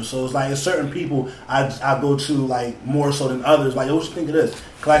whatever. So it's like there's certain people I go to like more so than others. Like, what you think of this?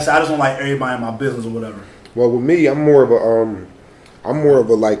 Because like I said, I just don't like everybody in my business or whatever. Well, with me, I'm more of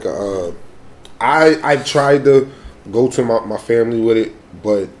a like I've tried to go to my family with it,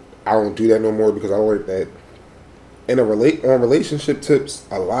 but I don't do that no more because I learned that on relationship tips,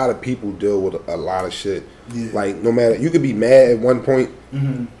 a lot of people deal with a lot of shit. Yeah. Like, no matter, you could be mad at one point.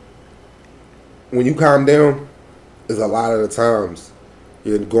 Mm-hmm. When you calm down, is a lot of the times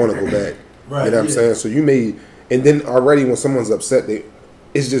you're going to go back. Right, you know what I'm saying? So you may, and then already when someone's upset,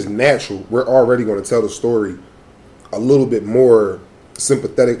 it's just natural. We're already going to tell the story a little bit more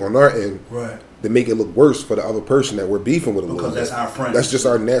sympathetic on our end. Right. To make it look worse for the other person that we're beefing with a because little that's bit. our friend. That's just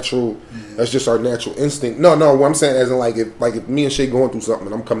our natural. Yeah. That's just our natural instinct. No. What I'm saying, as in, if me and Shay going through something,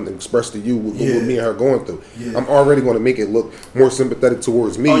 and I'm coming to express to you what me and her going through. Yeah. I'm already going to make it look more sympathetic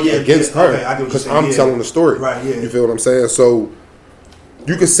towards me against her because I'm telling the story. Right. Yeah. You feel what I'm saying? So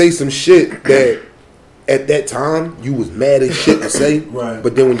you can say some shit that at that time you was mad as shit to say. Right.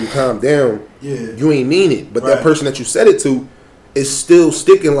 But then when you calm down, you ain't mean it. But that person that you said it to is still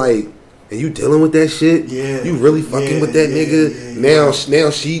sticking like. And you dealing with that shit? Yeah. You really fucking with that nigga? Now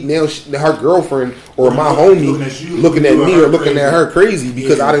her girlfriend or my homie looking at me or looking at her crazy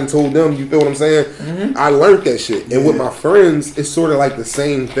because I done told them, you feel what I'm saying? Mm-hmm. I learned that shit. And with my friends, it's sort of like the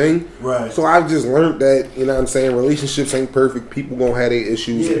same thing. Right. So I've just learned that, you know what I'm saying, relationships ain't perfect. People gonna have their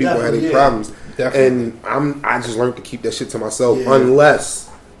issues. People have their problems. Definitely. And I just learned to keep that shit to myself unless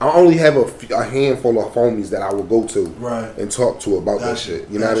I only have a handful of homies that I will go to and talk to about that shit.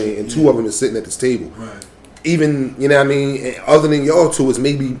 You know what I mean? And two of them is sitting at this table. Right. Even, you know what I mean? And other than y'all two, is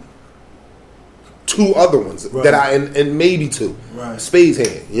maybe two other ones that and maybe two. Right. Spades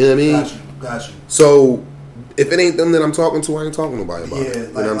hand. You know what I mean? Got you. So if it ain't them that I'm talking to, I ain't talking to nobody about it. Yeah,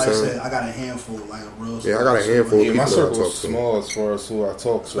 like I said, I got a handful, like a real. Yeah, I got a handful of people my circle's that I talk to. small as far as who I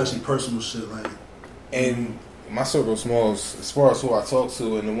talk to. Especially personal shit like and my circle small as far as who I talk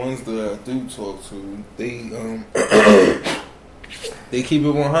to, and the ones that I do talk to, they keep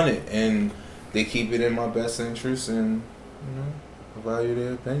it 100, and they keep it in my best interest, and I value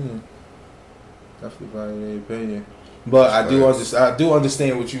their opinion. Definitely value their opinion. But I do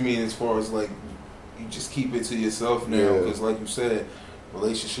understand what you mean as far as like you just keep it to yourself now, because like you said,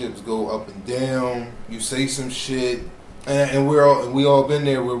 relationships go up and down. You say some shit, and we all been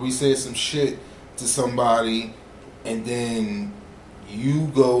there where we said some shit to somebody. And then you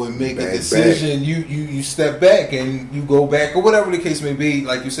go and make a decision. You step back and you go back or whatever the case may be.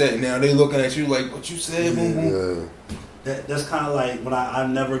 Like you said, now they looking at you like what you said. Boom, boom. That's kind of like when I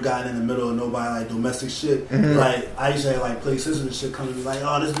never gotten in the middle of nobody like domestic shit. Mm-hmm. Like I used to have like play sisters and shit come to me like,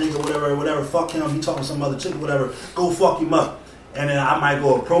 oh, this nigga whatever, fuck him. He talking to some other chick whatever. Go fuck him up. And then I might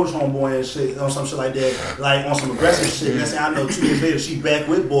go approach homeboy and shit on some shit like that, like on some aggressive shit. And I say, I know 2 years later she back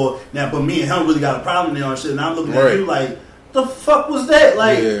with boy now, but me and him really got a problem there on shit. And I'm looking at you like, the fuck was that?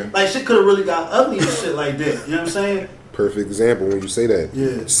 Like, like shit could have really got ugly and shit like that. You know what I'm saying? Perfect example when you say that.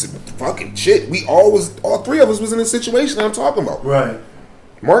 Yeah. Fucking shit. All three of us was in the situation that I'm talking about. Right.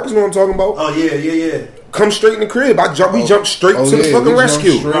 Marcus know what I'm talking about. Oh yeah. Come straight in the crib. We jumped straight to the fucking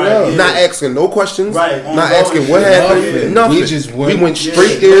rescue. Right, not asking no questions. Right. Not asking what happened. Nothing. We went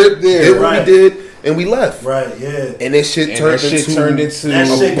straight there. Did what we did. And we left. Right, yeah. And that shit turned into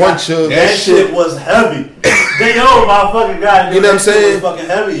a bunch of... That shit was heavy. My fucking God. You know what I'm saying? Was fucking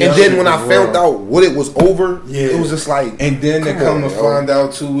heavy. And then when I found out what it was over, it was just like... And then they come to find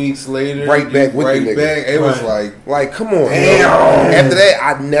out 2 weeks later. Right back with the nigga. It was like... Come on. After that,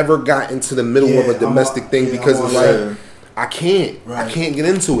 I never got into the middle of a domestic thing because it's like... I can't. Right. I can't get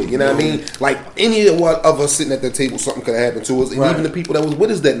into it. You know what I mean? Like any of us sitting at that table, something could have happened to us, and even the people that was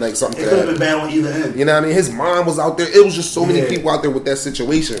with us that night, something could have been bad on either end. You know what I mean? His mom was out there. It was just so many people out there with that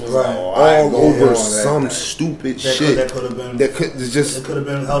situation, all over some stupid shit. That could have been. It could have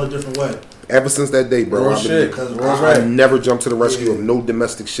been held a different way. Ever since that day, bro, I never jumped to the rescue of no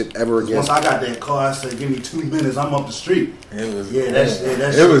domestic shit ever again. Once I got that car, I said, "Give me 2 minutes. I'm up the street." It was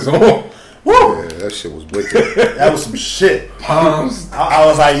it was on. Woo! Yeah, that shit was wicked. That was some shit. Palms. I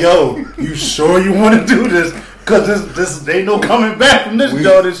was like, yo, you sure you want to do this? Because this ain't no coming back from this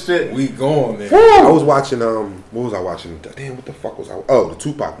shit. We going, man. I was watching, what was I watching? Damn, what the fuck was I? Oh, the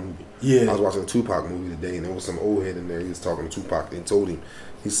Tupac movie. Yeah. I was watching the Tupac movie today, and there was some old head in there. He was talking to Tupac and told him,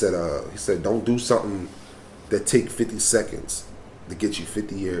 he said, don't do something that take 50 seconds to get you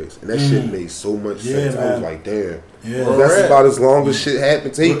 50 years. And that shit made so much sense. Man. I was like, damn. Yeah. Well, that's about as long as shit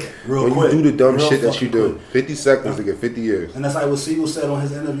happened. Take real when quick. you do the dumb Real shit that you do. quick. 50 seconds to get 50 years. And that's like what Siegel said on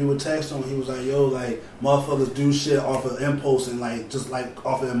his interview with Taxstone. He was like, yo, like, motherfuckers do shit off of impulse and, like, just, like,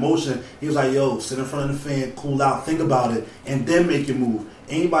 off of emotion. He was like, yo, sit in front of the fan, cool out, think about it, and then make your move.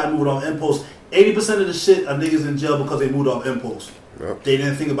 Anybody moved off impulse. 80% of the shit are niggas in jail because they moved off impulse. Yep. They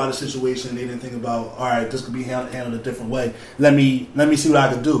didn't think about the situation. They didn't think about, all right, this could be handled a different way. Let me see what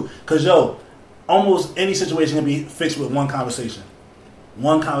I can do. Because, yo, almost any situation can be fixed with one conversation.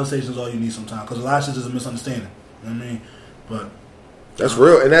 One conversation is all you need sometimes. Because a lot of shit is a misunderstanding. You know what I mean? But that's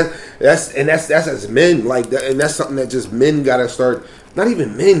real, and that's as men, like that, and that's something that just men gotta start. Not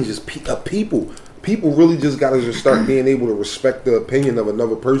even men, just people. People really just gotta just start being able to respect the opinion of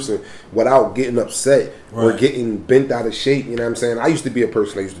another person without getting upset or getting bent out of shape. You know what I'm saying? I used to be a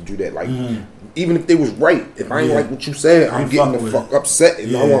person that used to do that. Like, even if they was right, if I ain't like what you said, I'm getting the fuck upset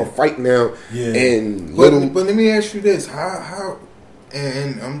and I want to fight now. Yeah. And but let me ask you this: how?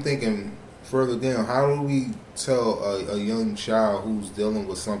 And I'm thinking further down. How do we tell a young child who's dealing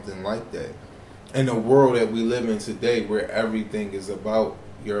with something like that in the world that we live in today, where everything is about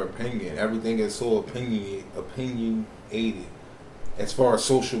your opinion? Everything is so opinionated. As far as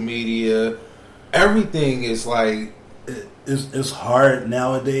social media, everything is like it's hard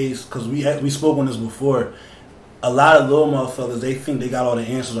nowadays because we spoke on this before. A lot of little motherfuckers, they think they got all the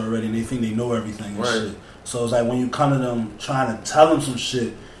answers already and they think they know everything and shit. So it's like when you come to them trying to tell them some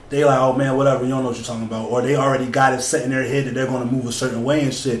shit, they like, oh man, whatever, you don't know what you're talking about. Or they already got it set in their head that they're going to move a certain way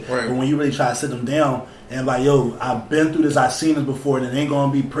and shit. Right. But when you really try to sit them down and like, yo, I've been through this, I've seen this before, and it ain't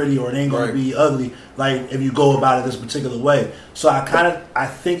going to be pretty or it ain't going to be ugly, like if you go about it this particular way. So I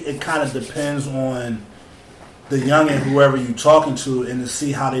think it kind of depends on the youngin', whoever you talking to, and to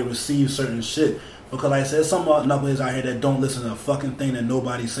see how they receive certain shit. Because like I said, some knuckleheads out here that don't listen to a fucking thing that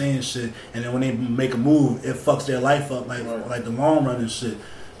nobody's saying shit, and then when they make a move, it fucks their life up like the long run and shit.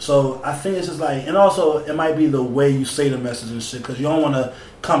 So I think it's just like, and also it might be the way you say the message and shit, because you don't want to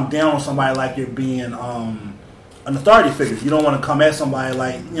come down on somebody like you're being an authority figure. You don't want to come at somebody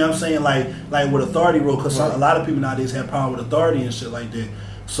like, you know what I'm saying, like with authority rule, because a lot of people nowadays have problem with authority and shit like that.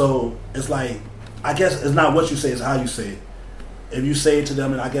 So it's like, I guess it's not what you say, it's how you say it. If you say it to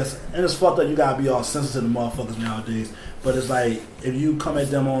them, and I guess, and it's fucked up, you gotta be all sensitive to motherfuckers nowadays. But it's like, if you come at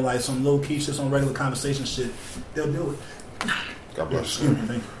them on like some low key shit, some regular conversation shit, they'll do it. God bless you.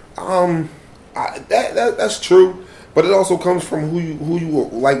 Thank you. That's true, but it also comes from who you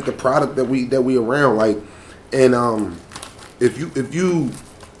like, the product that we around, like, and if you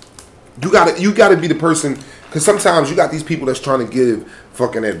gotta be the person, because sometimes you got these people that's trying to give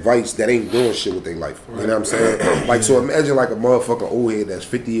fucking advice that ain't doing shit with their life. You know what I'm saying? Like, so imagine like a motherfucking old head that's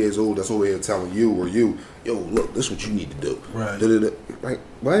 50 years old that's over here telling you or you, yo, look, this is what you need to do. Right. Like,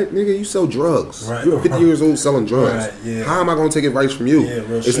 what? Nigga, you sell drugs. Right. You're 50 years old selling drugs. Right. Yeah. How am I going to take advice from you? Yeah,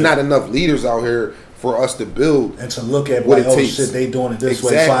 it's not enough leaders out here for us to build and to look at what like, oh shit, they doing it this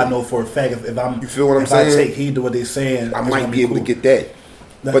way, so I know for a fact if I'm, you feel what I'm saying? If I take heed to what they're saying, I might be able to get that.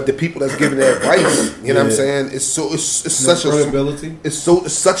 But the people that's giving that advice, you know what I'm saying? It's such credibility. It's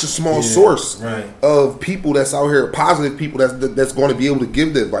such a small source of people that's out here, positive people that's going to be able to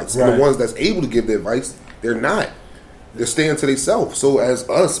give the advice. And the ones that's able to give the advice, they're not. They're staying to themselves. So as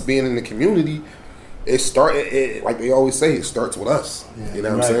us being in the community, it like they always say, it starts with us. Yeah, you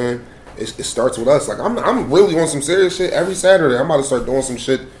know what I'm saying? It starts with us. Like I'm really on some serious shit every Saturday. I'm about to start doing some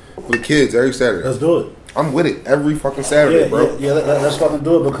shit for the kids every Saturday. Let's do it. I'm with it every fucking Saturday, bro. Yeah, let's fucking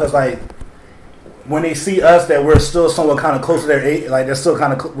do it, because like when they see us that we're still somewhat kind of close to their age, like they're still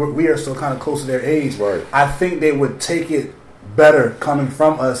kind of we are still kind of close to their age. Right. I think they would take it better coming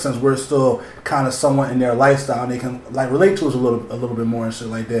from us, since we're still kind of somewhat in their lifestyle and they can like relate to us a little bit more and shit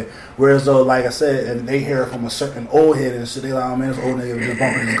like that. Whereas though, like I said, and they hear it from a certain old head and shit, they like, oh man, this old nigga was just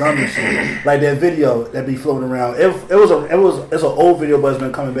bumping his gum and shit. Like that video that be floating around. It's an old video, but it's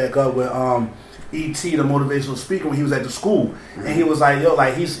been coming back up with E.T., the motivational speaker, when he was at the school, and he was like, yo,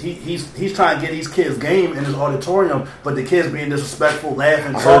 like he's trying to get these kids game in his auditorium, but the kids being disrespectful,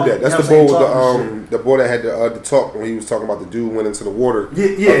 laughing, talking. I heard that. That's the boy that had the talk when he was talking about the dude went into the water up to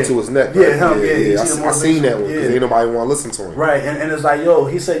his neck. Right? I seen that one because ain't nobody want to listen to him. Right, and it's like, yo,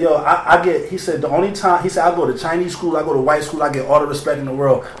 he said, yo, he said the only time, he said, I go to Chinese school, I go to white school, I get all the respect in the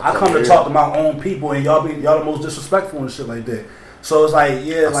world. I come to talk to my own people, and y'all the most disrespectful and shit like that. So it's like,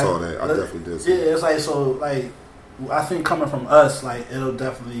 I saw that. I definitely did. Yeah, it's like, so like, I think coming from us, like it'll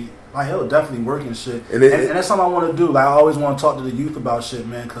definitely work and shit. And that's something I want to do. Like I always want to talk to the youth about shit,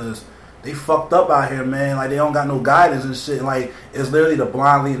 man, because they fucked up out here, man. Like, they don't got no guidance and shit. Like, it's literally the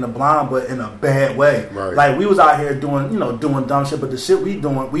blind leading the blind, but in a bad way. Right. Like, we was out here doing dumb shit, but the shit we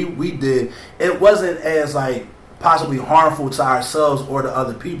did, it wasn't as, like, possibly harmful to ourselves or to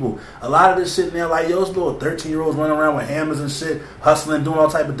other people. A lot of this shit in there, like, yo, it's little 13-year-olds running around with hammers and shit, hustling, doing all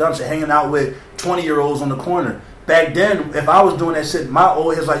type of dumb shit, hanging out with 20-year-olds on the corner. Back then, if I was doing that shit, my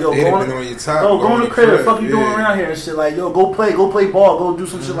old heads like, yo, go on the crib. The fuck you doing around here and shit? Like, yo, go play ball, go do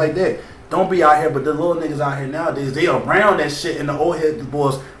some shit like that. Don't be out here, but the little niggas out here nowadays, they around that shit, and the old head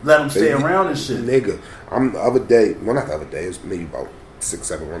boys let them stay around and shit. Nigga, not the other day, it was maybe about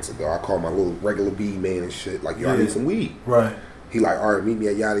 6-7 months ago. I called my little regular B man and shit, like, yo, I need some weed. Right. He like, all right, meet me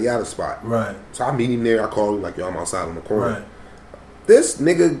at yada yada spot. Right. So I meet him there. I call him like, yo, I'm outside on the corner. Right. This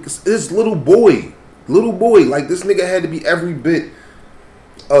nigga, this little boy, like, this nigga had to be every bit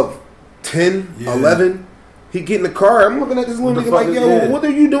of 10, 11. He get in the car. I'm looking at this little nigga like, yo, what are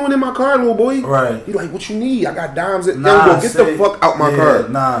you doing in my car, little boy? Right. He like, what you need? I got dimes. Yo, get the fuck out my car.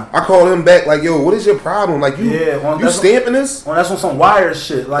 Nah. I called him back like, yo, what is your problem? Like, you stamping this? Well, that's on some wire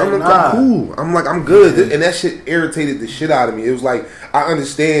shit. Like, I'm cool. I'm like, I'm good. Yeah. And that shit irritated the shit out of me. It was like, I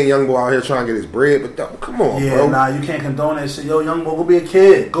understand young boy out here trying to get his bread, but come on, bro. Nah, you can't condone that shit. Yo, young boy, go be a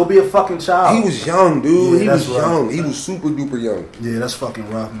kid. Go be a fucking child. He was young, dude. Yeah, he was rough. young. He was super duper young. Yeah, that's fucking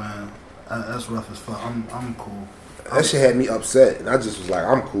rough, man. That's rough as fuck. I'm cool. That shit had me upset, and I just was like,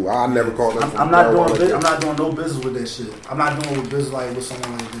 "I'm cool. I never called them." I'm not doing no business with that shit. I'm not doing business like with someone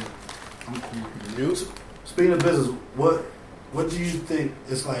like that. I'm cool. You? Speaking of business, what do you think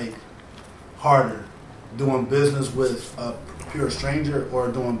is like harder, doing business with a pure stranger or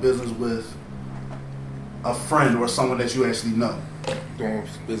doing business with a friend or someone that you actually know? Doing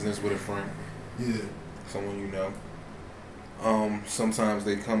business with a friend. Yeah. Someone you know. Sometimes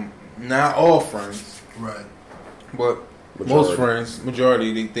they come. Not all friends. Right. But most friends,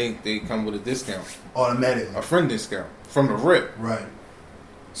 majority, they think they come with a discount. Automatically. A friend discount. From the rip. Right.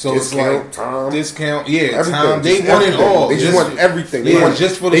 So discount, it's like time, discount, everything. time. They want it all. They just want everything. They want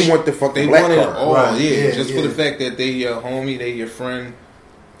just for the. They want the fucking they black want card. it all. Right. Yeah, just for the fact that they your homie, they your friend.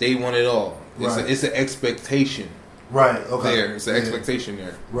 They want it all. It's an expectation. Right. Okay. There, it's an expectation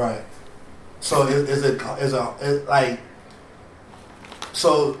there. Right. So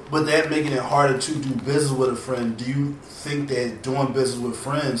so with that making it harder to do business with a friend, do you think that doing business with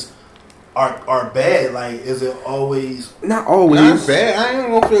friends are bad? Like, is it always not always not bad? I ain't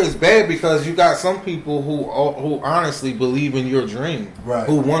gonna feel it's bad because you got some people who honestly believe in your dream, right?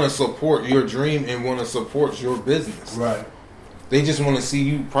 Who want to support your dream and want to support your business, right? They just want to see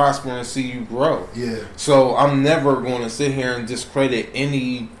you prosper and see you grow. Yeah. So I'm never going to sit here and discredit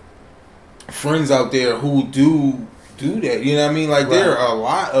any friends out there who do that. You know what I mean? Like, there are a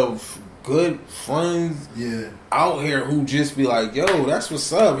lot of good friends out here who just be like, yo, that's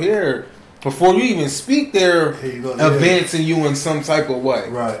what's up here. Before you even speak, they're advancing you in some type of way.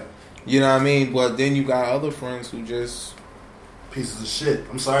 Right. You know what I mean? But then you got other friends who just... pieces of shit.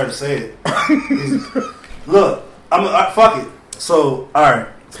 I'm sorry to say it. Look, fuck it. So, alright.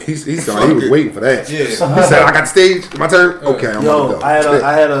 He was waiting for that. Yeah. He said, I got the stage, my turn? Okay, I'm yo,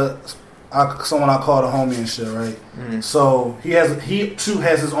 I had someone I called a homie and shit, right? Mm-hmm. So he too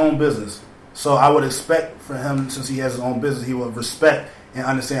has his own business. So I would expect for him, since he has his own business, he would respect and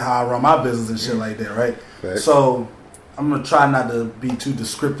understand how I run my business and shit like that, right? So I'm gonna try not to be too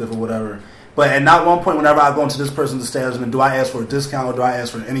descriptive or whatever. But at not one point, whenever I go into this person's establishment, do I ask for a discount or do I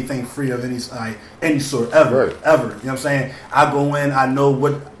ask for anything free of any sort ever? You know what I'm saying? I go in, I know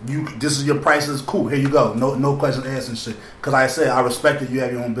this is your prices, cool, here you go. No questions asked and shit. Because like I said, I respect that you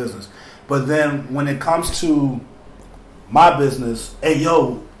have your own business. But then when it comes to my business, hey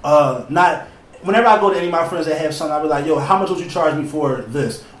yo, whenever I go to any of my friends that have something, I'll be like, yo, how much would you charge me for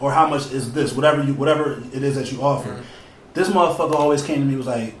this? Or how much is this? Whatever it is that you offer. Mm-hmm. This motherfucker always came to me and was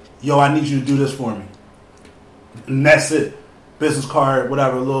like, yo, I need you to do this for me. And that's it. Business card,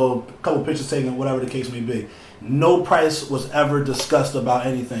 whatever, couple pictures taken, whatever the case may be. No price was ever discussed about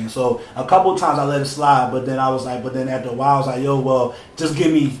anything. So a couple of times I let it slide, but then after a while I was like, yo, well, just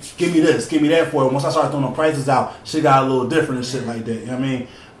give me this, give me that for it. Once I started throwing the prices out, shit got a little different and shit like that. You know what I mean?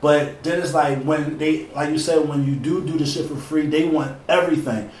 But then it's like when they, like you said, when you do the shit for free, they want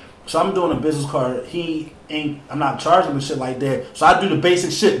everything. So I'm doing a business card. He I'm not charging them shit like that. So I do the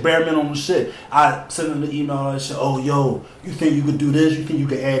basic shit, bare minimum shit. I send them the email and shit. Oh, yo, you think you could do this? You think you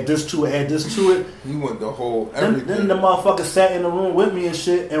could add this to it? Add this to it? You want the whole everything. Then the motherfucker sat in the room with me and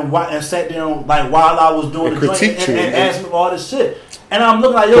shit, and sat there like while I was doing the joint and asked me all this shit. And I'm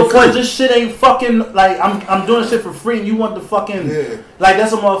looking like, yo, cuz this shit ain't fucking, like, I'm doing shit for free and you want the fucking, like,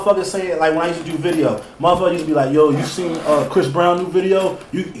 that's a motherfucker saying, like, when I used to do video, motherfucker used to be like, yo, you seen Chris Brown new video?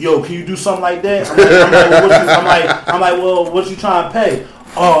 Yo, can you do something like that? I'm like, well, what you trying to pay?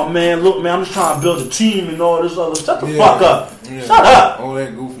 Oh, man, look, man, I'm just trying to build a team and all this other, shut the fuck up. Yeah. Shut up. All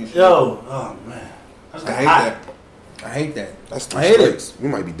that goofy shit. Yo, oh, man. I hate that. That's 3 strikes. We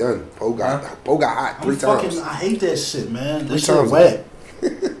might be done. Poe got hot 3 times. I hate that shit, man. That 3 shit times wet.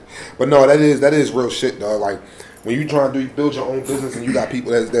 But no, that is real shit, dog. Like when you trying to build your own business and you got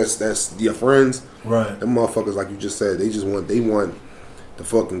people that's your friends, right? Them motherfuckers, like you just said, they want the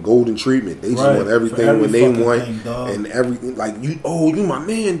fucking golden treatment. They just want everything when they want and everything. Like you my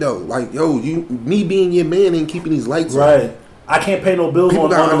man though. Like yo, me being your man ain't keeping these lights on. Right. I can't pay no bills on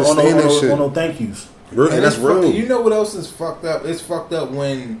no thank yous. And that's real. You know what else is fucked up? It's fucked up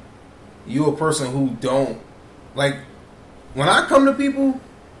when you a person who don't like. When I come to people,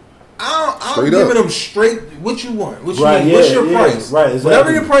 I'm giving them straight what you want. What you need. What's your price? Right, exactly.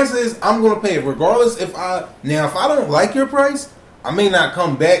 Whatever your price is, I'm gonna pay it. Regardless if I don't like your price, I may not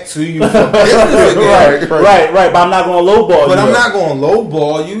come back to you for business again. Right. But I'm not gonna lowball you. But I'm not gonna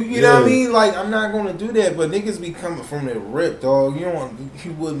lowball you. You know what I mean? Like I'm not gonna do that. But niggas be coming from the rip, dog. You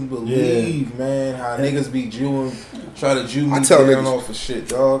wouldn't believe, man, how niggas be try to Jew me down off of shit,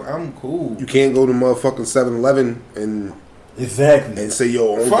 dog. I'm cool. You can't go to motherfucking 7-Eleven and. Exactly. And say,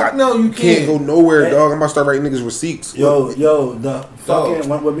 yo, fuck no, you can't go nowhere, dog. I'm about to start writing niggas receipts. Yo, the fucking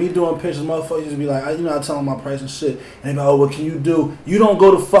when me doing pictures, motherfuckers just be like, I tell them my price and shit, and they go, oh, what can you do? You don't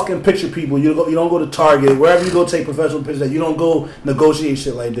go to fucking picture people. You don't go to Target, wherever you go take professional pictures. That you don't go negotiate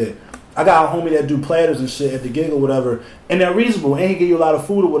shit like that. I got a homie that do platters and shit at the gig or whatever, and they're reasonable, and he give you a lot of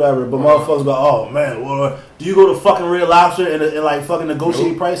food or whatever. But motherfuckers go, oh man, well, do you go to fucking Red Lobster and like fucking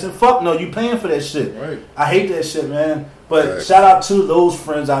negotiate pricing? Fuck no, you paying for that shit. Right. I hate that shit, man. But shout out to those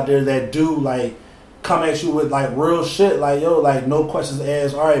friends out there that do like come at you with like real shit, like yo, like no questions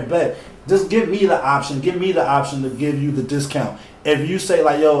asked. All right, bet. Just give me the option. Give me the option to give you the discount. If you say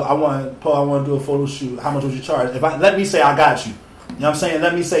like, yo, I want to do a photo shoot. How much would you charge? Let me say I got you. You know what I'm saying?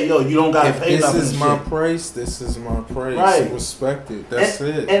 Let me say, yo, you don't gotta pay nothing. This is my price. This is my price. Right. Respect it. That's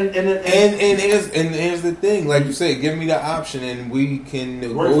it. And here's the thing. Like you said, give me the option, and we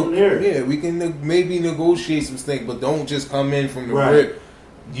can work from there. Yeah, we can maybe negotiate some things, but don't just come in from the rip.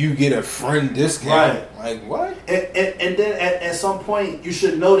 You get a friend discount. Right. Like what? And then at some point, you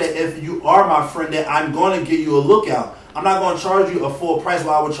should know that if you are my friend, that I'm going to give you a lookout. I'm not going to charge you a full price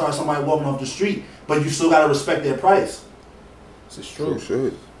while I would charge somebody walking off the street, but you still got to respect their price. It's true.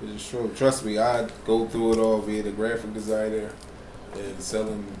 It's true. Trust me, I go through it all via the graphic designer and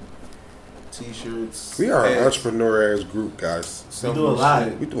selling T-shirts. We are an entrepreneur ass group, guys. We do a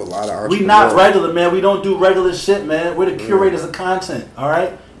lot. We do a lot of entrepreneur. We not regular, man. We don't do regular shit, man. We're the curators of content. All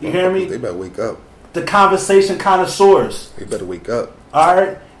right, you hear me? They better wake up. The conversation connoisseurs. They better wake up. All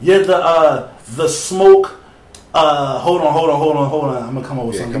right, you're the smoke. Hold on. I'm gonna come up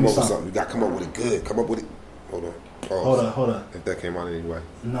with something. Come up with something. You got to come up with it good. Come up with it. Hold on. Hold on. If that came out anyway.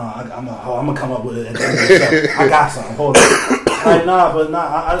 No, I'm gonna come up with it. At the end of the show. I got something. Hold on. Like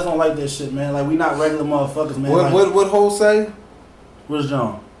I just don't like this shit, man. Like we not regular motherfuckers, man. What Ho say? What's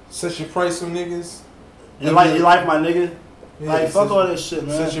John? Set your price on niggas. You like my nigga? Yeah, like fuck all that shit,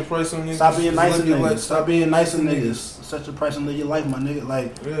 man. Set your price on niggas. Stop being nice to niggas. Stop being nice to niggas. Set your price and live your life, my nigga.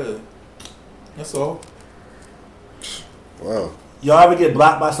 Like yeah, that's all. Wow. Y'all ever get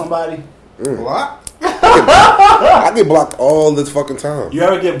blocked by somebody? Blocked? I get blocked all this fucking time. You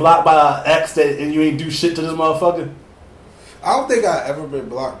ever get blocked by an ex and you ain't do shit to this motherfucker? I don't think I ever been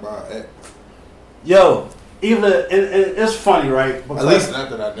blocked by an ex. Yo, it's funny, right? Because at least not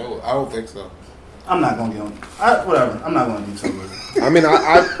that I know. I don't think so. I'm not gonna get on. Whatever. I'm not gonna do something with it. I mean,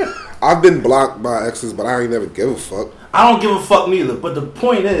 I've been blocked by exes, but I ain't never give a fuck. I don't give a fuck neither. But the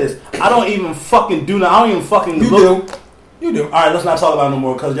point is, I don't even fucking do that. I don't even fucking look. You do. All right, let's not talk about it no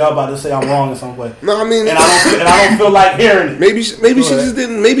more because y'all about to say I'm wrong in some way. No, I mean, and I don't feel like hearing it. Maybe she just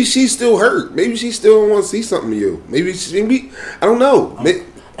didn't. Maybe she's still hurt. Maybe she still don't want to see something of you. Maybe I don't know.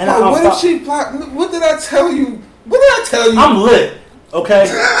 What if she blocked? What did I tell you? I'm lit. Okay,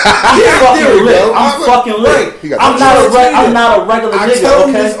 I'm fucking lit. I'm not a regular nigga. I tell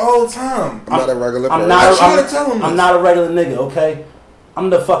him this all the time. I'm not a regular. I'm not a regular nigga. Okay. I'm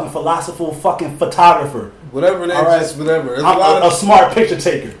the fucking philosophical fucking photographer. Whatever that right. just whatever. I'm a smart picture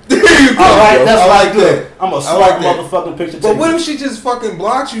taker. There you go. All right, that's I what I like do. that. I'm a smart motherfucking picture taker. But what if she just fucking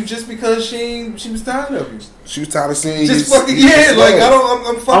blocked you just because she was tired of you? She was tired of seeing just you. Fucking like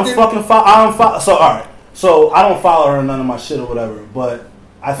I'm fucking. I don't follow. So all right. So I don't follow her in none of my shit or whatever. But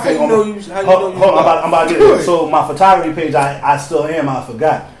I think I'm about to get it. So my photography page, I still am. I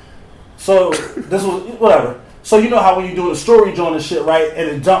forgot. So this was whatever. So you know how when you do a story joint and shit, right, and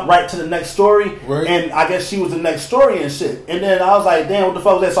it jumped right to the next story, right. And I guess she was the next story and shit. And then I was like, damn, what the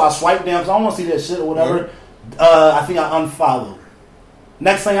fuck was that? So I swiped down because I don't want to see that shit or whatever. Right. I think I unfollowed.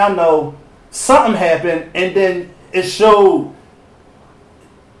 Next thing I know, something happened, and then it showed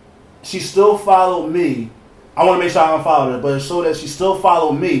she still followed me. I want to make sure I unfollowed her, but it showed that she still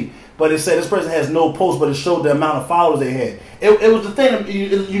followed me. But it said this person has no post, but it showed the amount of followers they had. It was the thing that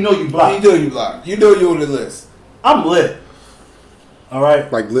you know you blocked. You know you blocked. You know you're on the list. I'm lit. All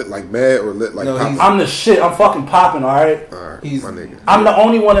right. Like lit like mad or lit like popping? I'm the shit. I'm fucking popping. All right. All right, he's my nigga. I'm the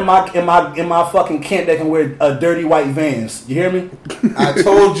only one in my fucking camp that can wear dirty white Vans. You hear me? I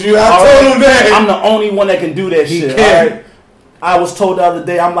told you. I told him that. I'm the only one that can do that shit. Can. All right. I was told the other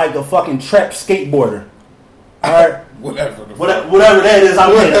day I'm like a fucking trap skateboarder. All right. Whatever that is.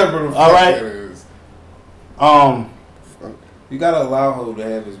 I'm whatever the fuck all right. That is. You gotta allow him to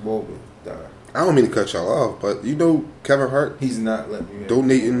have his moment. I don't mean to cut y'all off, but you know Kevin Hart. He's not letting you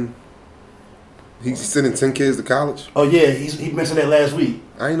donating. He's sending 10 kids to college. Oh yeah, he mentioned that last week.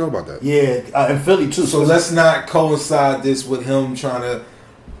 I didn't know about that. Yeah, in Philly too. So let's not coincide this with him trying to.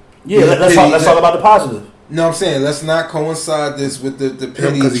 Yeah, let's talk about the positive. No, I'm saying let's not coincide this with the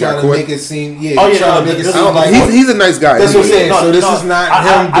pity trying to make it seem. Yeah, trying to make it seem like he's a nice guy. That's what I'm saying. So this is not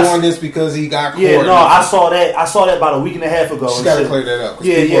him doing this because he got caught. Yeah, no, I saw that about a week and a half ago. Just gotta clear that up.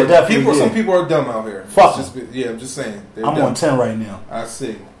 Yeah, definitely. Some people are dumb out here. Fuck. I'm just saying. I'm on 10 right now. I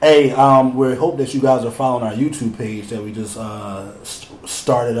see. Hey, we hope that you guys are following our YouTube page that we just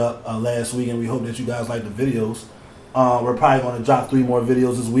started up last week, and we hope that you guys like the videos. We're probably going to drop 3 more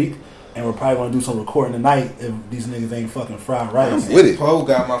videos this week. And we're probably going to do some recording tonight if these niggas ain't fucking fried rice. With it. Poe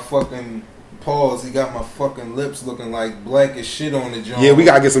got my fucking paws. He got my fucking lips looking like black as shit on the joint. Yeah, we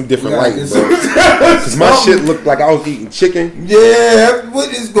got to get some different lighting, bro. Because my shit looked like I was eating chicken. Yeah,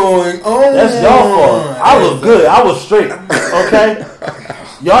 what is going on? That's y'all fault. I look good. I was straight. Okay?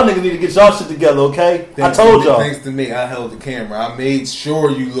 Y'all niggas need to get y'all shit together, okay? I told y'all. Thanks to me, I held the camera. I made sure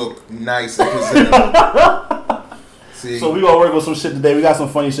you look nice and presentable. So we gonna work on some shit today. We got some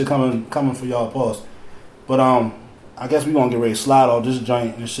funny shit coming for y'all. Pause. But I guess we gonna get ready to slide off this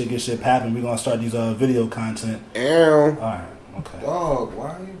joint and get shit popping. We gonna start these video content. Ew. All right. Okay. Dog,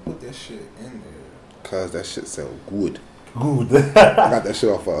 why you put that shit in there? Cause that shit sound good. Good. I got that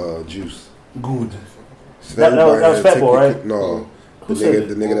shit off Juice. Good. That was Fat Boy, right? No, the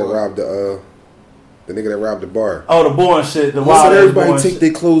nigga that robbed the nigga that robbed the bar. Oh, the boy and shit. The wild everybody take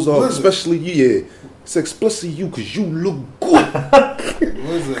their clothes off, especially you. Yeah. It's explicitly you because you look good.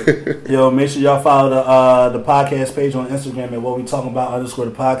 Yo, make sure y'all follow the podcast page on Instagram at what we talking about _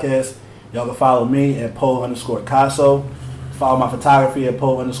 the podcast. Y'all can follow me at Poe _ Casso. Follow my photography at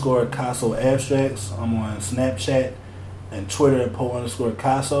Poe _ Casso Abstracts. I'm on Snapchat and Twitter at Poe _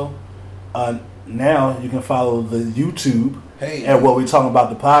 Casso. Now you can follow the YouTube at what we talking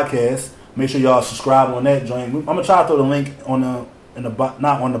about the podcast. Make sure y'all subscribe on that joint. I'm gonna try to throw the link on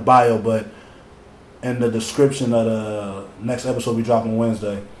not on the bio, but in the description of the next episode we drop on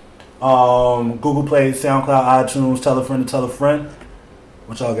Wednesday. Google Play, SoundCloud, iTunes, tell a friend to tell a friend.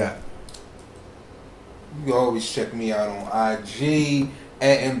 What y'all got? You can always check me out on IG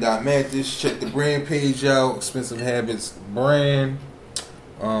at m.mathis. Check the brand page out, Expensive Habits brand.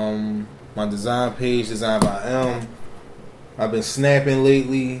 My design page, designed by M. I've been snapping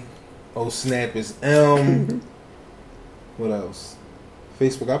lately. Snap is M. What else?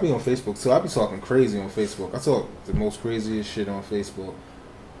 Facebook. I be on Facebook too. I be talking crazy on Facebook. I talk the most craziest shit on Facebook.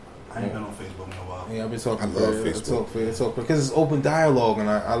 I ain't been on Facebook in a while. Yeah, I've been talking. I love Facebook. I talk because it's open dialogue, and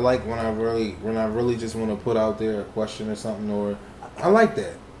I like when I really just want to put out there a question or something, or I like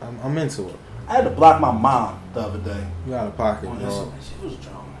that. I'm into it. I had to block my mom the other day. You out of pocket, bro. She was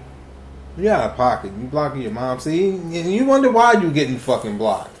drunk. You out of pocket. You blocking your mom. See, and you wonder why you getting fucking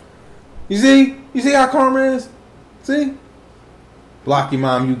blocked. You see how karma is. See. Block your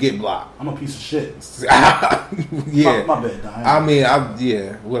mom, you get blocked. I'm a piece of shit. Yeah. My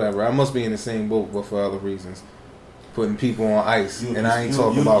bad. Whatever. I must be in the same boat, but for other reasons. Putting people on ice. And I ain't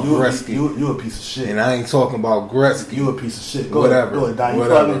talking about Gretzky. You a piece of shit. And I ain't talking about Gretzky. You a piece of shit. Whatever. Go ahead,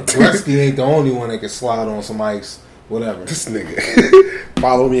 whatever. Gretzky ain't the only one that can slide on some ice. Whatever. This nigga.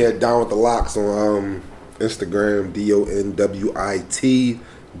 Follow me at Down with the Locks on Instagram, DONWIT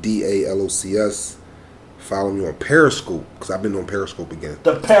DALOCS. Follow me on Periscope, because I've been on Periscope again.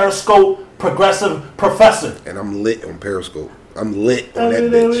 The Periscope Progressive Professor. And I'm lit on Periscope. I'm lit on that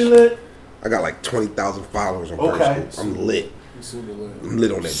bitch. Lit. I got like 20,000 followers on Periscope. I'm lit. Super lit. I'm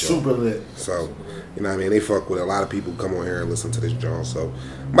lit on that joint. Super lit. So, you know what I mean? They fuck with a lot of people come on here and listen to this joint. So,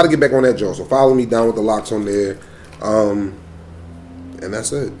 I'm about to get back on that joint. So, follow me down with the locks on there. And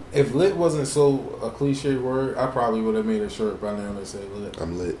that's it. If lit wasn't so a cliche word, I probably would have made a shirt by now that said lit.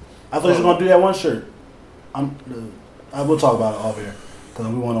 I'm lit. I thought you were going to do that one shirt. I will talk about it off here. Because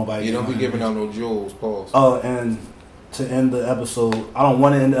we want nobody. You don't be giving out no jewels, pause. Oh, and to end the episode, I don't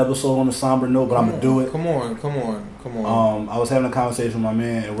want to end the episode on a somber note, but I'm going to do it. Come on. I was having a conversation with my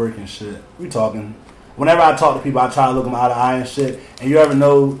man at work and shit. We talking. Whenever I talk to people, I try to look them eye to eye and shit. And you ever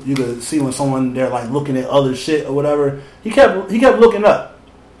know, you could see when someone, they're like looking at other shit or whatever. He kept looking up.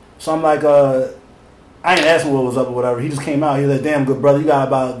 So I'm like, I ain't asking what was up or whatever. He just came out. He was like, damn good brother, you got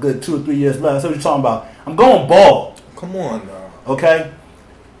about a good 2 or 3 years left. I said, what you talking about? I'm going bald. Come on, dog. Okay?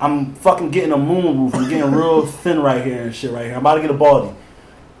 I'm fucking getting a moon roof. I'm getting real thin right here and shit right here. I'm about to get a baldy.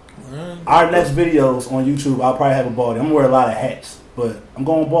 Our next videos on YouTube, I'll probably have a baldy. I'm gonna wear a lot of hats, but I'm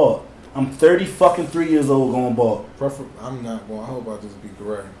going bald. I'm 3 years old going bald. I'm not going. I hope I just be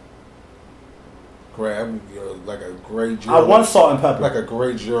gray. Gray. I would be like a gray. I want salt and pepper. Like a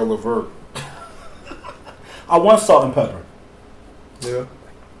gray Gerald Levert. I want salt and pepper. Yeah.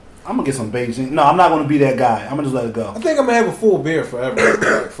 I'm gonna get some Beijing. No, I'm not gonna be that guy. I'm gonna just let it go. I think I'm gonna have a full beard forever.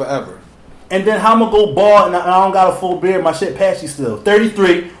 Like, forever. And then how I'm gonna go bald and I don't got a full beard? My shit patchy still.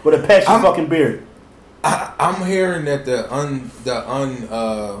 33 with a patchy fucking beard. I'm hearing that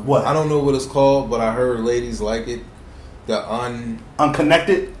what? I don't know what it's called, but I heard ladies like it.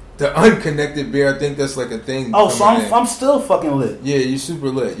 Unconnected. The unconnected beard. I think that's like a thing. Oh, so I'm still fucking lit. Yeah, you're super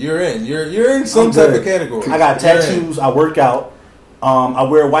lit. You're in some type of category. I got tattoos. I work out. I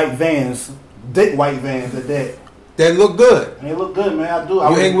wear white Vans, thick white Vans at that. They look good. They look good, man. I do. You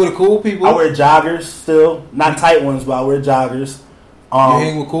hang with the cool people? I wear joggers still. Not tight ones, but I wear joggers. You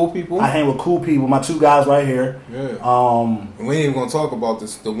hang with cool people? I hang with cool people. My 2 guys right here. Yeah. We ain't even going to talk about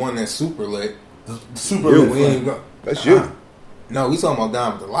this. The one that's super lit. Super lit. We ain't go, that's you. No, we talking about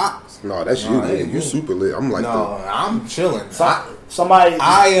down with the locks. No, that's you. You're super lit. I'm like, I'm chilling. I'm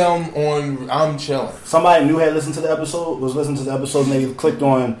chilling. Somebody new had listened to the episode, was listening to the episode, and they clicked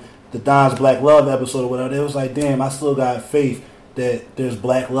on the Don's Black Love episode or whatever. They was like, damn, I still got faith that there's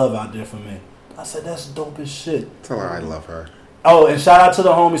black love out there for me. I said, that's dope as shit. Tell her I love her. Oh, and shout out to the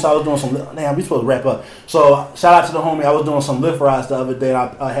homie. So I was doing some. Damn, we supposed to wrap up. So shout out to the homie. I was doing some lift rides the other day.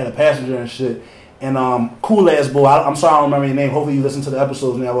 I had a passenger and shit. And cool ass boy. I'm sorry I don't remember your name. Hopefully you listen to the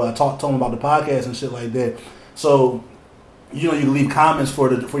episodes now where I told him about the podcast and shit like that. So you can leave comments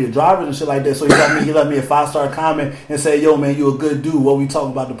for your drivers and shit like that. So he left me a 5-star comment and said, yo man, you a good dude. What we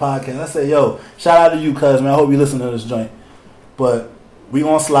talking about the podcast? I said, yo, shout out to you, cuz man. I hope you listen to this joint. But we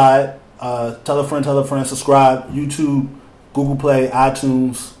gonna slide. Tell a friend, subscribe. YouTube, Google Play,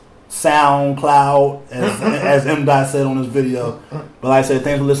 iTunes, SoundCloud, as M. Dot said on this video. But like I said,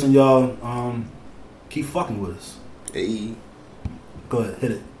 thanks for listening, y'all. Keep fucking with us. Hey. Go ahead,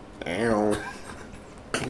 hit it. Ow.